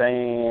in the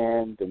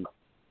sand. And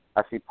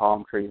I see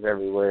palm trees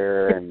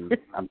everywhere. And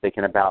I'm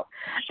thinking about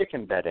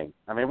chicken bedding.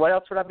 I mean, what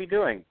else would I be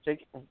doing?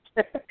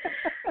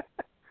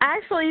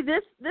 Actually,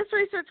 this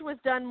research was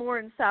done more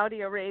in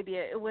Saudi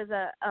Arabia. It was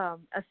a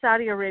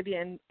Saudi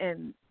Arabia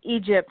and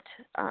Egypt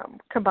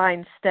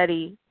combined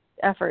study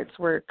efforts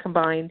were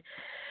combined.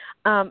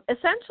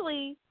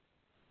 Essentially,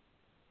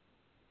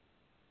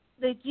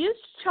 they used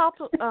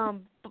chopped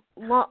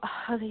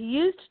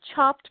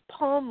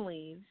palm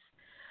leaves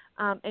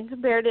and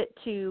compared it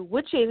to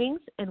wood shavings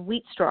and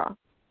wheat straw.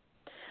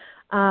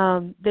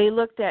 They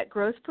looked at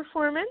growth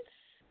performance,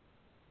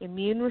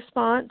 immune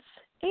response,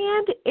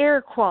 and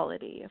air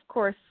quality, of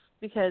course,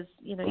 because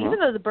even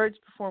though the birds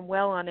perform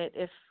well on it,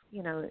 if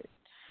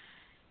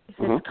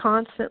it's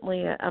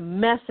constantly a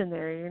mess in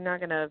there, you're not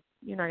gonna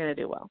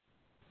do well.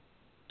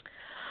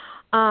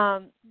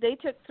 They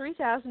took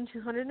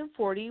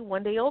 3,240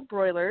 one-day-old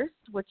broilers,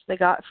 which they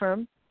got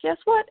from, guess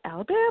what,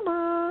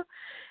 Alabama,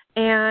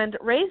 and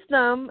raised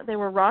them. They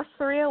were Ross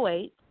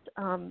 308.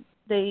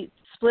 They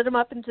split them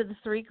up into the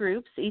 3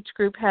 groups. Each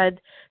group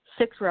had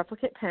 6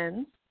 replicate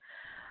pens.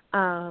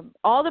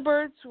 All the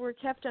birds were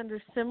kept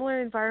under similar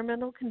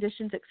environmental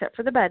conditions except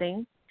for the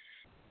bedding,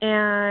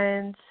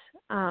 and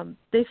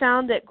they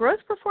found that growth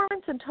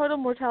performance and total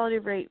mortality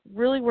rate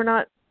really were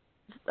not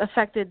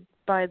affected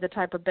by the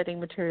type of bedding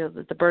material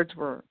that the birds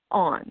were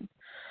on.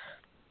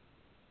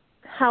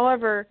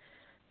 However,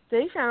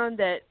 they found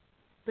that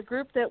the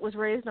group that was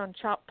raised on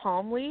chopped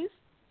palm leaves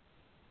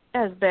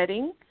as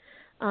bedding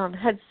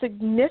had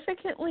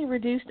significantly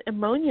reduced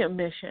ammonia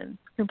emissions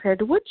compared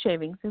to wood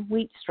shavings and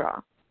wheat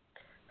straw.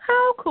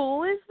 How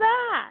cool is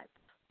that?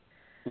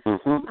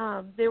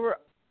 They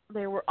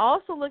were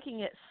also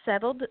looking at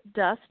settled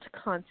dust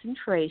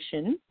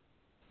concentration,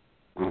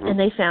 and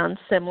they found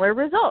similar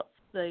results.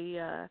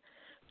 The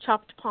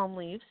chopped palm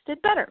leaves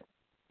did better.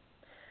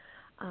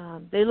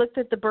 They looked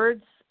at the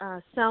birds'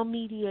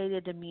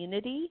 cell-mediated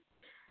immunity,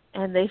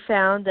 and they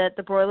found that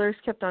the broilers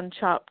kept on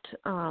chopped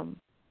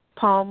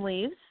palm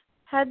leaves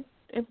had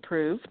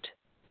improved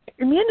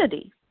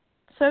immunity.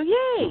 So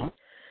yay!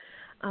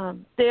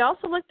 They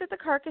also looked at the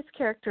carcass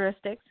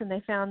characteristics, and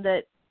they found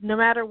that no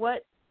matter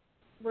what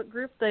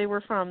group they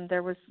were from,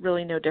 there was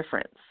really no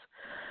difference.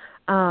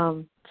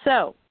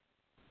 So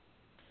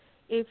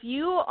if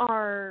you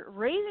are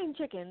raising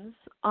chickens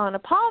on a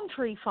palm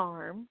tree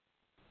farm,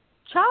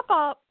 chop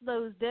up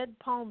those dead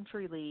palm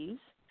tree leaves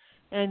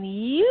and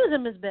use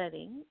them as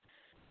bedding,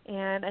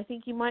 and I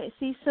think you might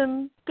see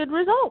some good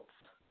results.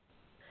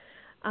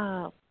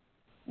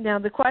 Now,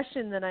 the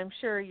question that I'm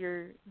sure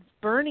you're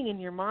burning in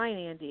your mind,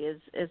 Andy,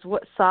 is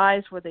what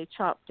size were they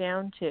chopped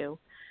down to?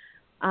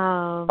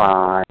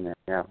 Fine,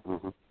 yeah.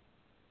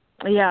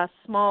 Yeah,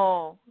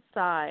 small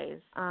size.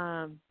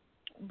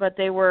 But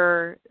they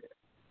were,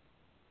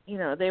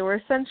 they were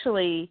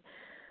essentially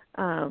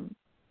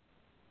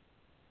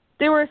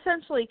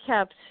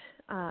kept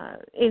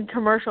in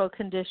commercial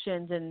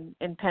conditions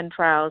in pen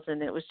trials,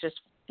 and it was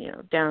just,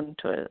 down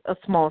to a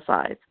small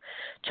size.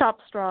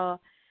 Chopped straw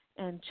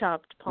and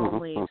chopped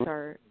palm leaves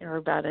are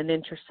about an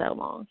inch or so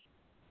long.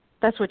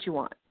 That's what you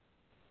want.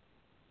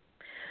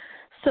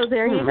 So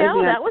there you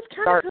go. That was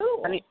kind of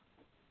cool.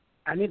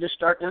 I need to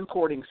start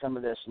importing some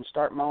of this and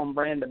start my own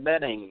brand of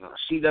bedding,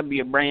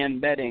 CW brand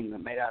bedding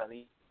made out of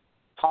these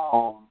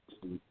palms.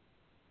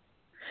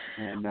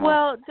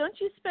 Well, don't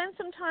you spend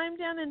some time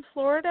down in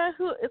Florida?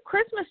 A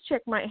Christmas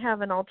chick might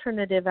have an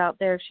alternative out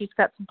there if she's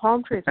got some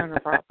palm trees on her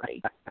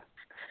property.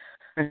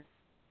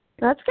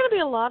 That's going to be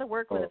a lot of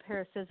work with a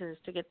pair of scissors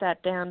to get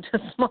that down to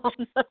small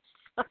enough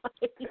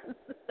size.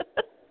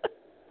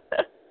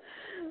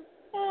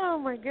 Oh,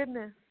 my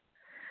goodness.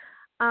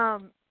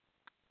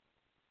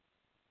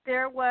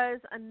 There was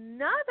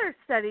another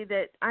study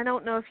that I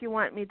don't know if you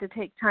want me to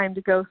take time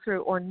to go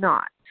through or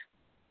not.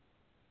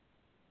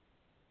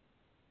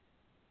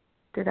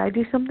 Did I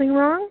do something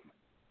wrong?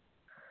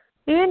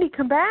 Andy,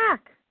 come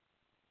back.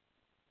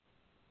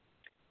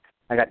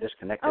 I got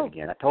disconnected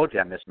again. I told you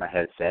I missed my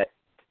headset.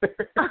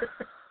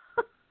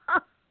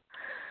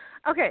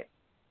 Okay.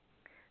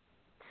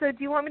 So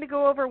do you want me to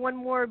go over one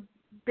more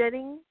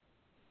bedding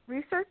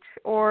research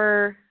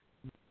or?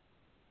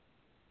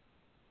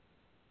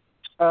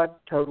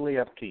 Totally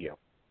up to you.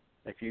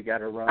 If you got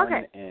to run.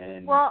 Okay.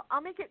 And well,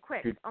 I'll make it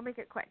quick.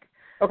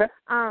 Okay.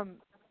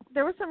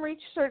 There was some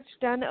research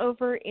done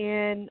over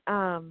in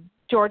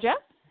Georgia.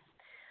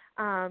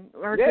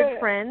 Our good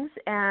friends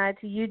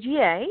at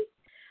UGA.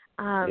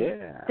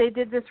 They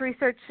did this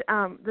research.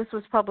 This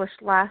was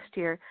published last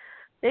year.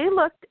 They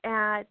looked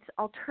at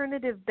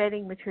alternative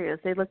bedding materials.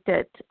 They looked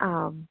at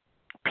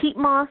peat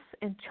moss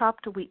and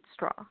chopped wheat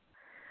straw.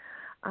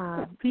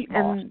 Peat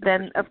moss. And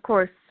then, of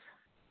course,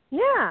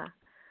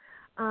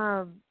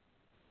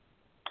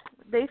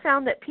 they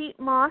found that peat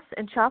moss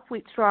and chopped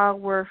wheat straw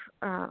were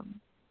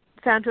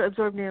found to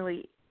absorb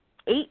nearly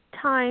 8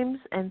 times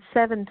and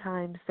 7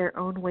 times their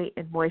own weight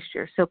in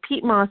moisture. So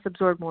peat moss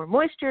absorbed more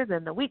moisture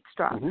than the wheat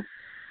straw.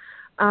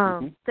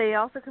 They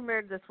also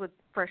compared this with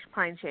fresh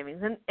pine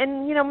shavings.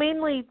 And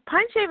mainly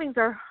pine shavings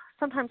are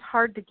sometimes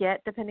hard to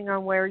get depending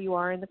on where you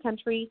are in the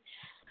country.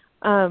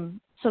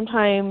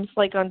 Sometimes,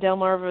 like on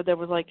Delmarva, there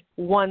was like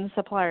one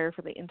supplier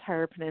for the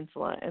entire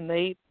peninsula, and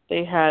they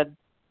had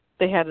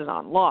they had it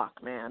on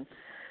lock, man.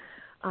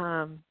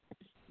 So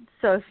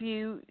if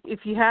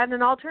you had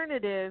an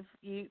alternative,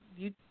 you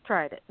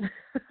tried it.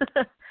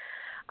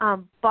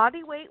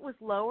 Body weight was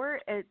lower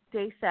at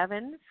day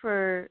 7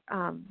 for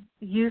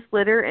used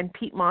litter and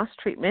peat moss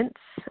treatments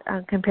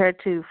compared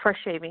to fresh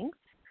shavings.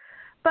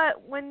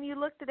 But when you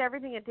looked at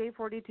everything at day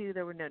 42,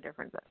 there were no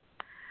differences.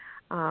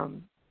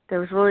 There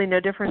was really no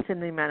difference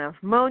in the amount of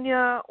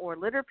ammonia or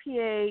litter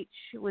pH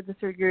with the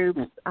 3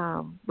 groups.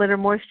 Litter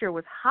moisture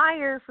was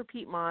higher for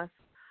peat moss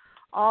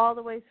all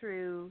the way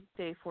through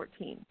day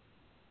 14.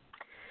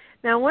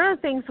 Now, one of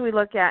the things we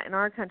look at in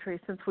our country,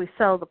 since we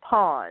sell the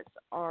paws,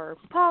 are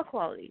paw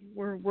quality.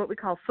 We're what we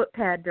call foot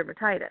pad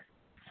dermatitis.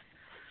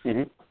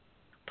 Mm-hmm.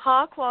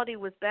 Paw quality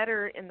was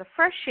better in the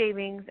fresh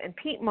shavings and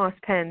peat moss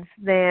pens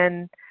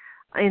than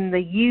in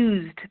the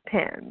used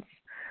pens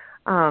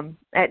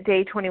at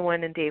day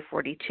 21 and day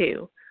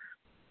 42.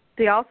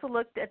 They also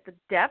looked at the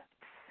depths,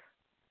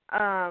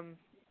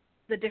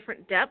 the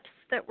different depths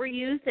that were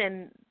used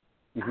in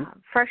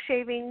fresh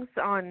shavings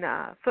on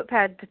foot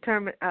pad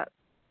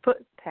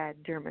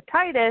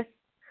dermatitis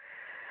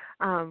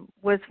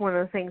was one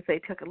of the things they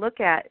took a look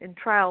at. In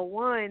trial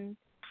 1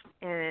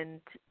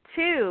 and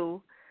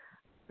 2,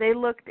 they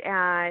looked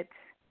at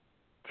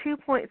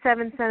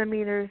 2.7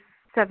 centimeters,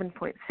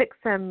 7.6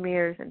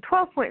 centimeters, and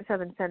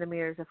 12.7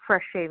 centimeters of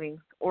fresh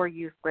shavings or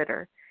used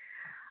litter.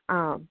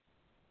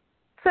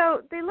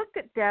 So they looked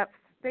at depths.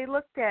 They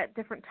looked at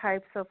different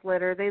types of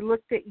litter. They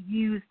looked at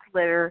used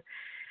litter.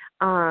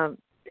 And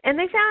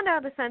they found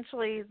out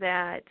essentially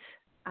that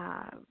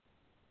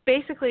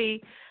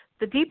basically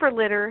the deeper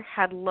litter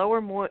had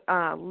lower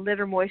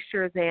litter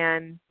moisture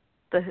than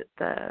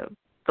the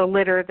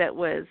litter that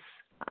was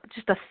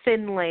just a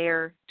thin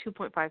layer,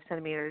 2.5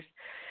 centimeters.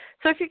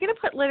 So if you're going to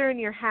put litter in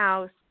your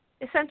house,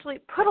 essentially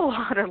put a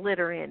lot of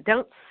litter in.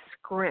 Don't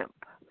scrimp.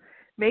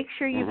 Make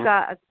sure you've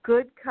got a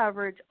good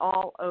coverage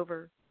all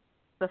over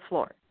the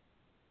floor.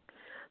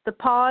 The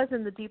paws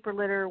and the deeper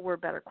litter were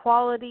better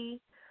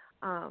quality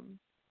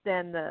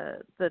than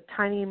the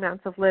tiny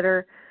amounts of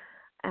litter.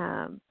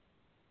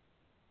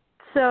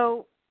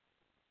 So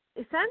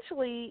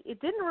essentially,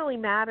 it didn't really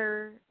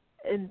matter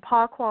in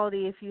paw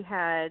quality if you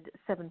had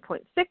 7.6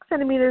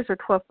 centimeters or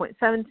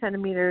 12.7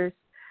 centimeters.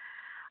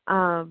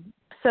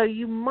 So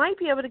you might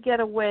be able to get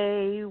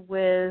away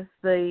with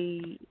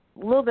the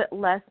little bit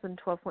less than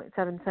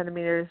 12.7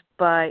 centimeters,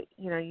 but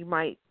you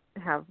might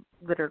have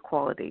litter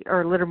quality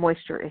or litter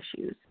moisture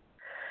issues.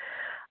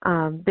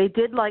 They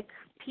did like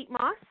peat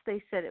moss.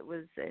 They said it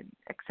was an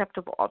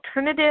acceptable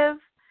alternative.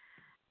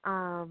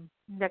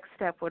 Next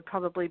step would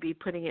probably be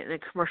putting it in a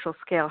commercial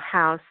scale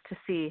house to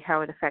see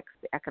how it affects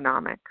the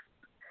economics.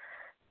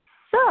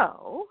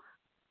 So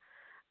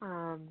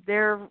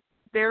their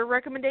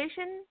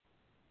recommendation,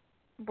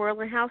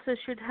 broiler houses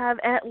should have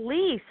at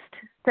least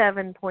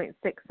 7.6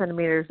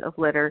 centimeters of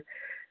litter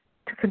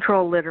to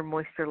control litter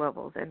moisture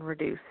levels and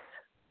reduce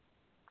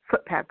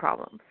foot pad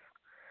problems.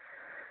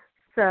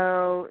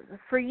 So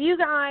for you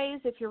guys,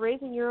 if you're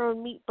raising your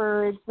own meat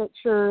birds, make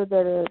sure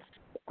that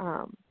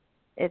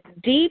it's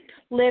deep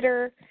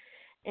litter,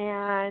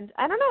 and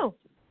I don't know,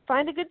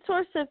 find a good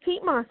source of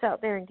peat moss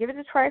out there and give it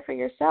a try for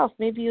yourself.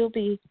 Maybe you'll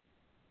be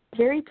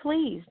very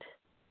pleased.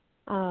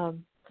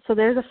 So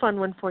there's a fun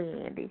one for you,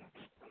 Andy.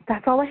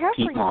 That's all I have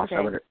peat for you moss,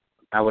 today.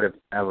 I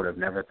would have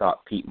never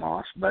thought peat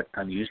moss, but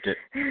I've used it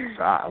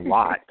a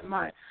lot in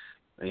my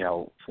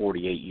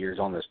 48 years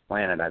on this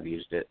planet. I've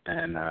used it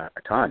and a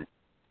ton.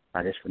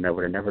 I just would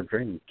have never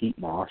dreamed peat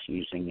moss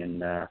using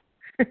in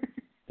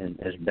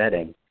as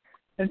bedding.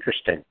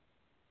 Interesting.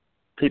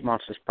 Peat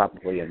moss is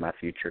probably in my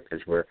future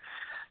because we're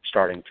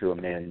starting to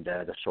amend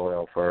the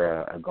soil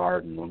for a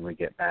garden when we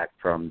get back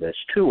from this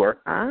tour.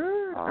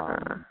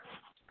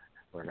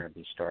 We're going to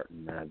be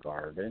starting a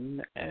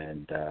garden,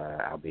 and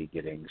I'll be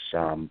getting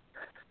some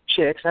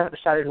chicks. I haven't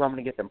decided who I'm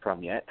going to get them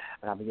from yet,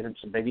 but I'll be getting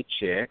some baby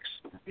chicks.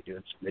 I'll be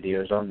doing some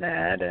videos on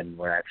that, and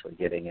we're actually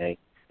getting a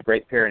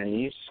Great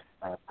Pyrenees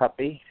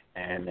puppy,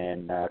 and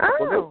then a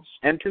couple of goats,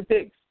 and two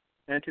pigs.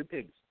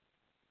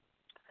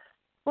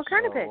 What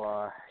kind of pig?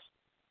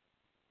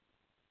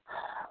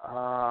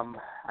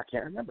 I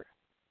can't remember.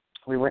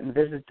 We went and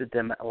visited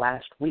them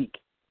last week,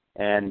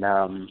 and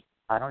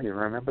I don't even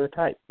remember the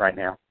type right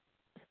now.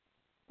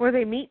 Were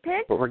they meat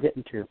pigs? But we're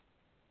getting to.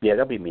 Yeah,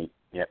 they'll be meat.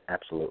 Yep,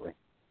 absolutely.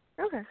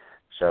 Okay.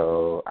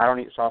 So I don't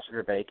eat sausage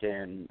or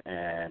bacon,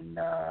 and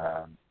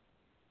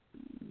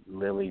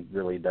Lily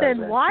really doesn't.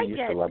 Then why she used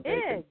get to love pigs?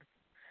 bacon.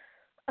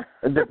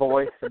 The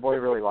boy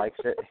really likes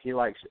it. He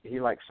likes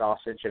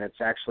sausage, and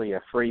it's actually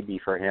a freebie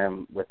for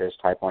him with his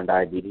type 1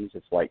 diabetes.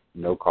 It's like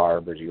no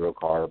carb or zero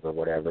carb or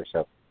whatever.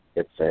 So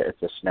it's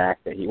a snack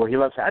that he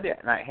loves.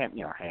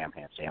 Ham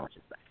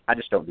sandwiches. I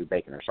just don't do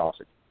bacon or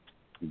sausage.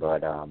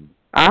 But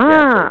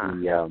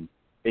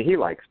he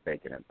likes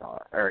bacon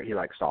or he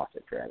likes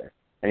sausage rather,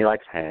 and he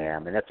likes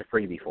ham, and that's a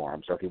freebie for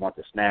him. So if he wants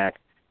a snack,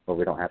 where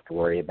we don't have to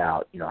worry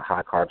about a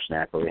high carb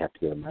snack where we have to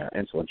give him an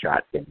insulin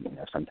shot, then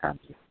sometimes.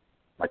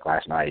 Like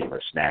last night, he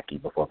was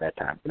snacky before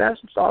bedtime. Can I have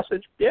some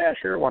sausage? Yeah,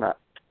 sure, why not?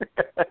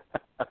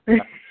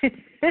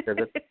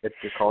 Because it's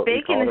called,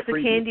 bacon is the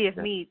freebie. candy of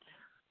meats.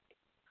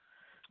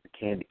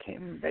 Candy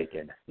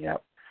bacon,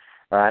 yep.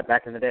 All right,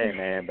 back in the day,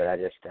 man, but I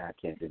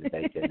can't do the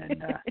bacon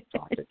and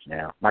sausage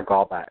now. My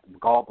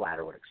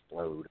gallbladder would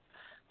explode.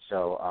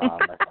 So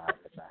if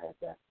I had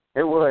that.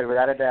 It would,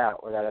 without a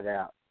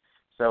doubt.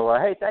 So,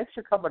 hey, thanks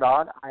for coming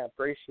on. I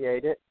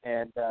appreciate it.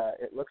 And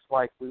it looks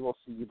like we will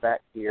see you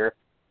back here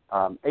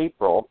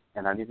April.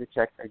 And I need to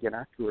check, again,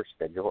 our tour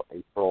schedule.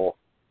 April,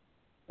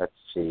 let's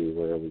see,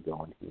 where are we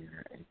going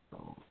here?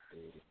 April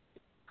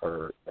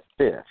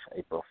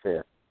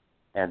 5th.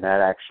 And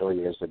that actually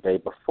is the day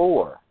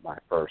before my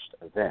first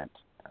event.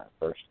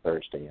 First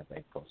Thursday of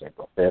April is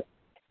April 5th.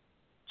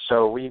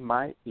 So we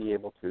might be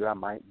able to, I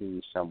might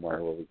be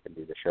somewhere where we can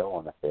do the show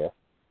on the 5th.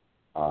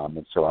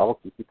 And so I will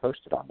keep you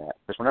posted on that.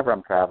 Because whenever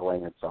I'm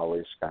traveling, it's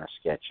always kind of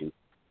sketchy.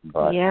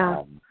 But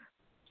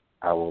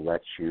I will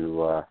let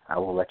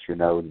you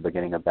know the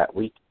beginning of that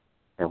week,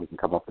 and we can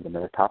come up with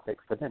another topic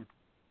for then.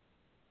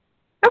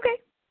 Okay.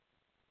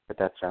 But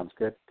that sounds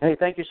good. Hey,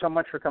 thank you so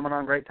much for coming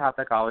on. Great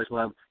topic. I always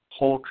love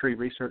Poultry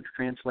Research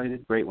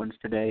Translated. Great ones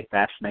today.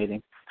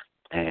 Fascinating.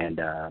 And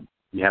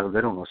you have a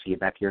good one. We'll see you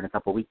back here in a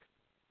couple of weeks.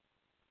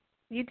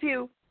 You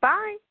too.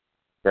 Bye.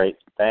 Great.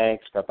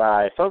 Thanks.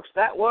 Bye-bye. Folks,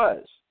 that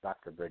was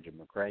Dr. Brigid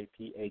McCrea,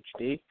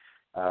 Ph.D.,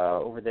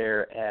 over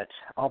there at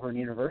Auburn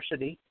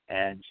University.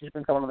 And she's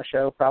been coming on the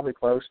show probably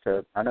close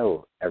to, I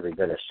know, every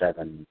bit of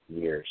 7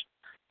 years,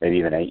 maybe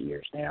even 8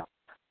 years now.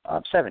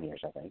 7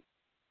 years, I think.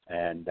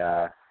 And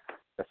the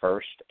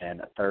first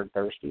and third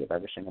Thursday of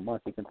every single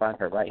month, you can find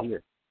her right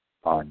here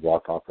on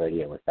Blog Talk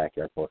Radio with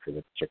Backyard Poultry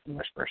with the Chicken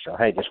Whisperer. So,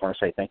 hey, just want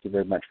to say thank you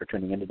very much for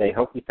tuning in today.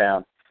 Hope you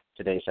found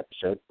today's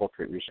episode,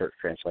 Poultry Research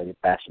Translated,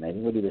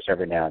 fascinating. We do this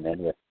every now and then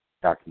with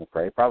Dr.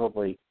 McCrea,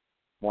 probably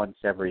once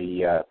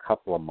every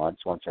couple of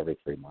months, once every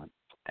 3 months.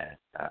 And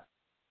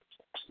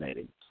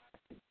fascinating.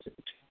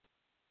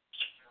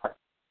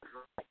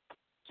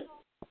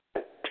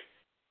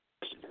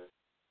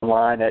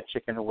 Online at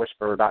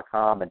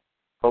chickenwhisperer.com, and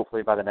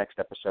hopefully by the next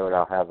episode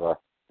I'll have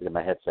get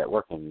my headset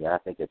working. Yeah, I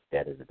think it's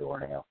dead at the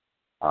door now.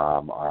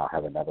 Or I'll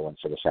have another one,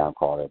 so the sound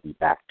quality will be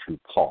back to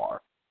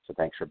par. So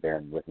thanks for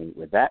bearing with me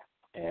with that,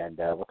 and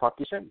we'll talk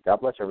to you soon.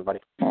 God bless everybody.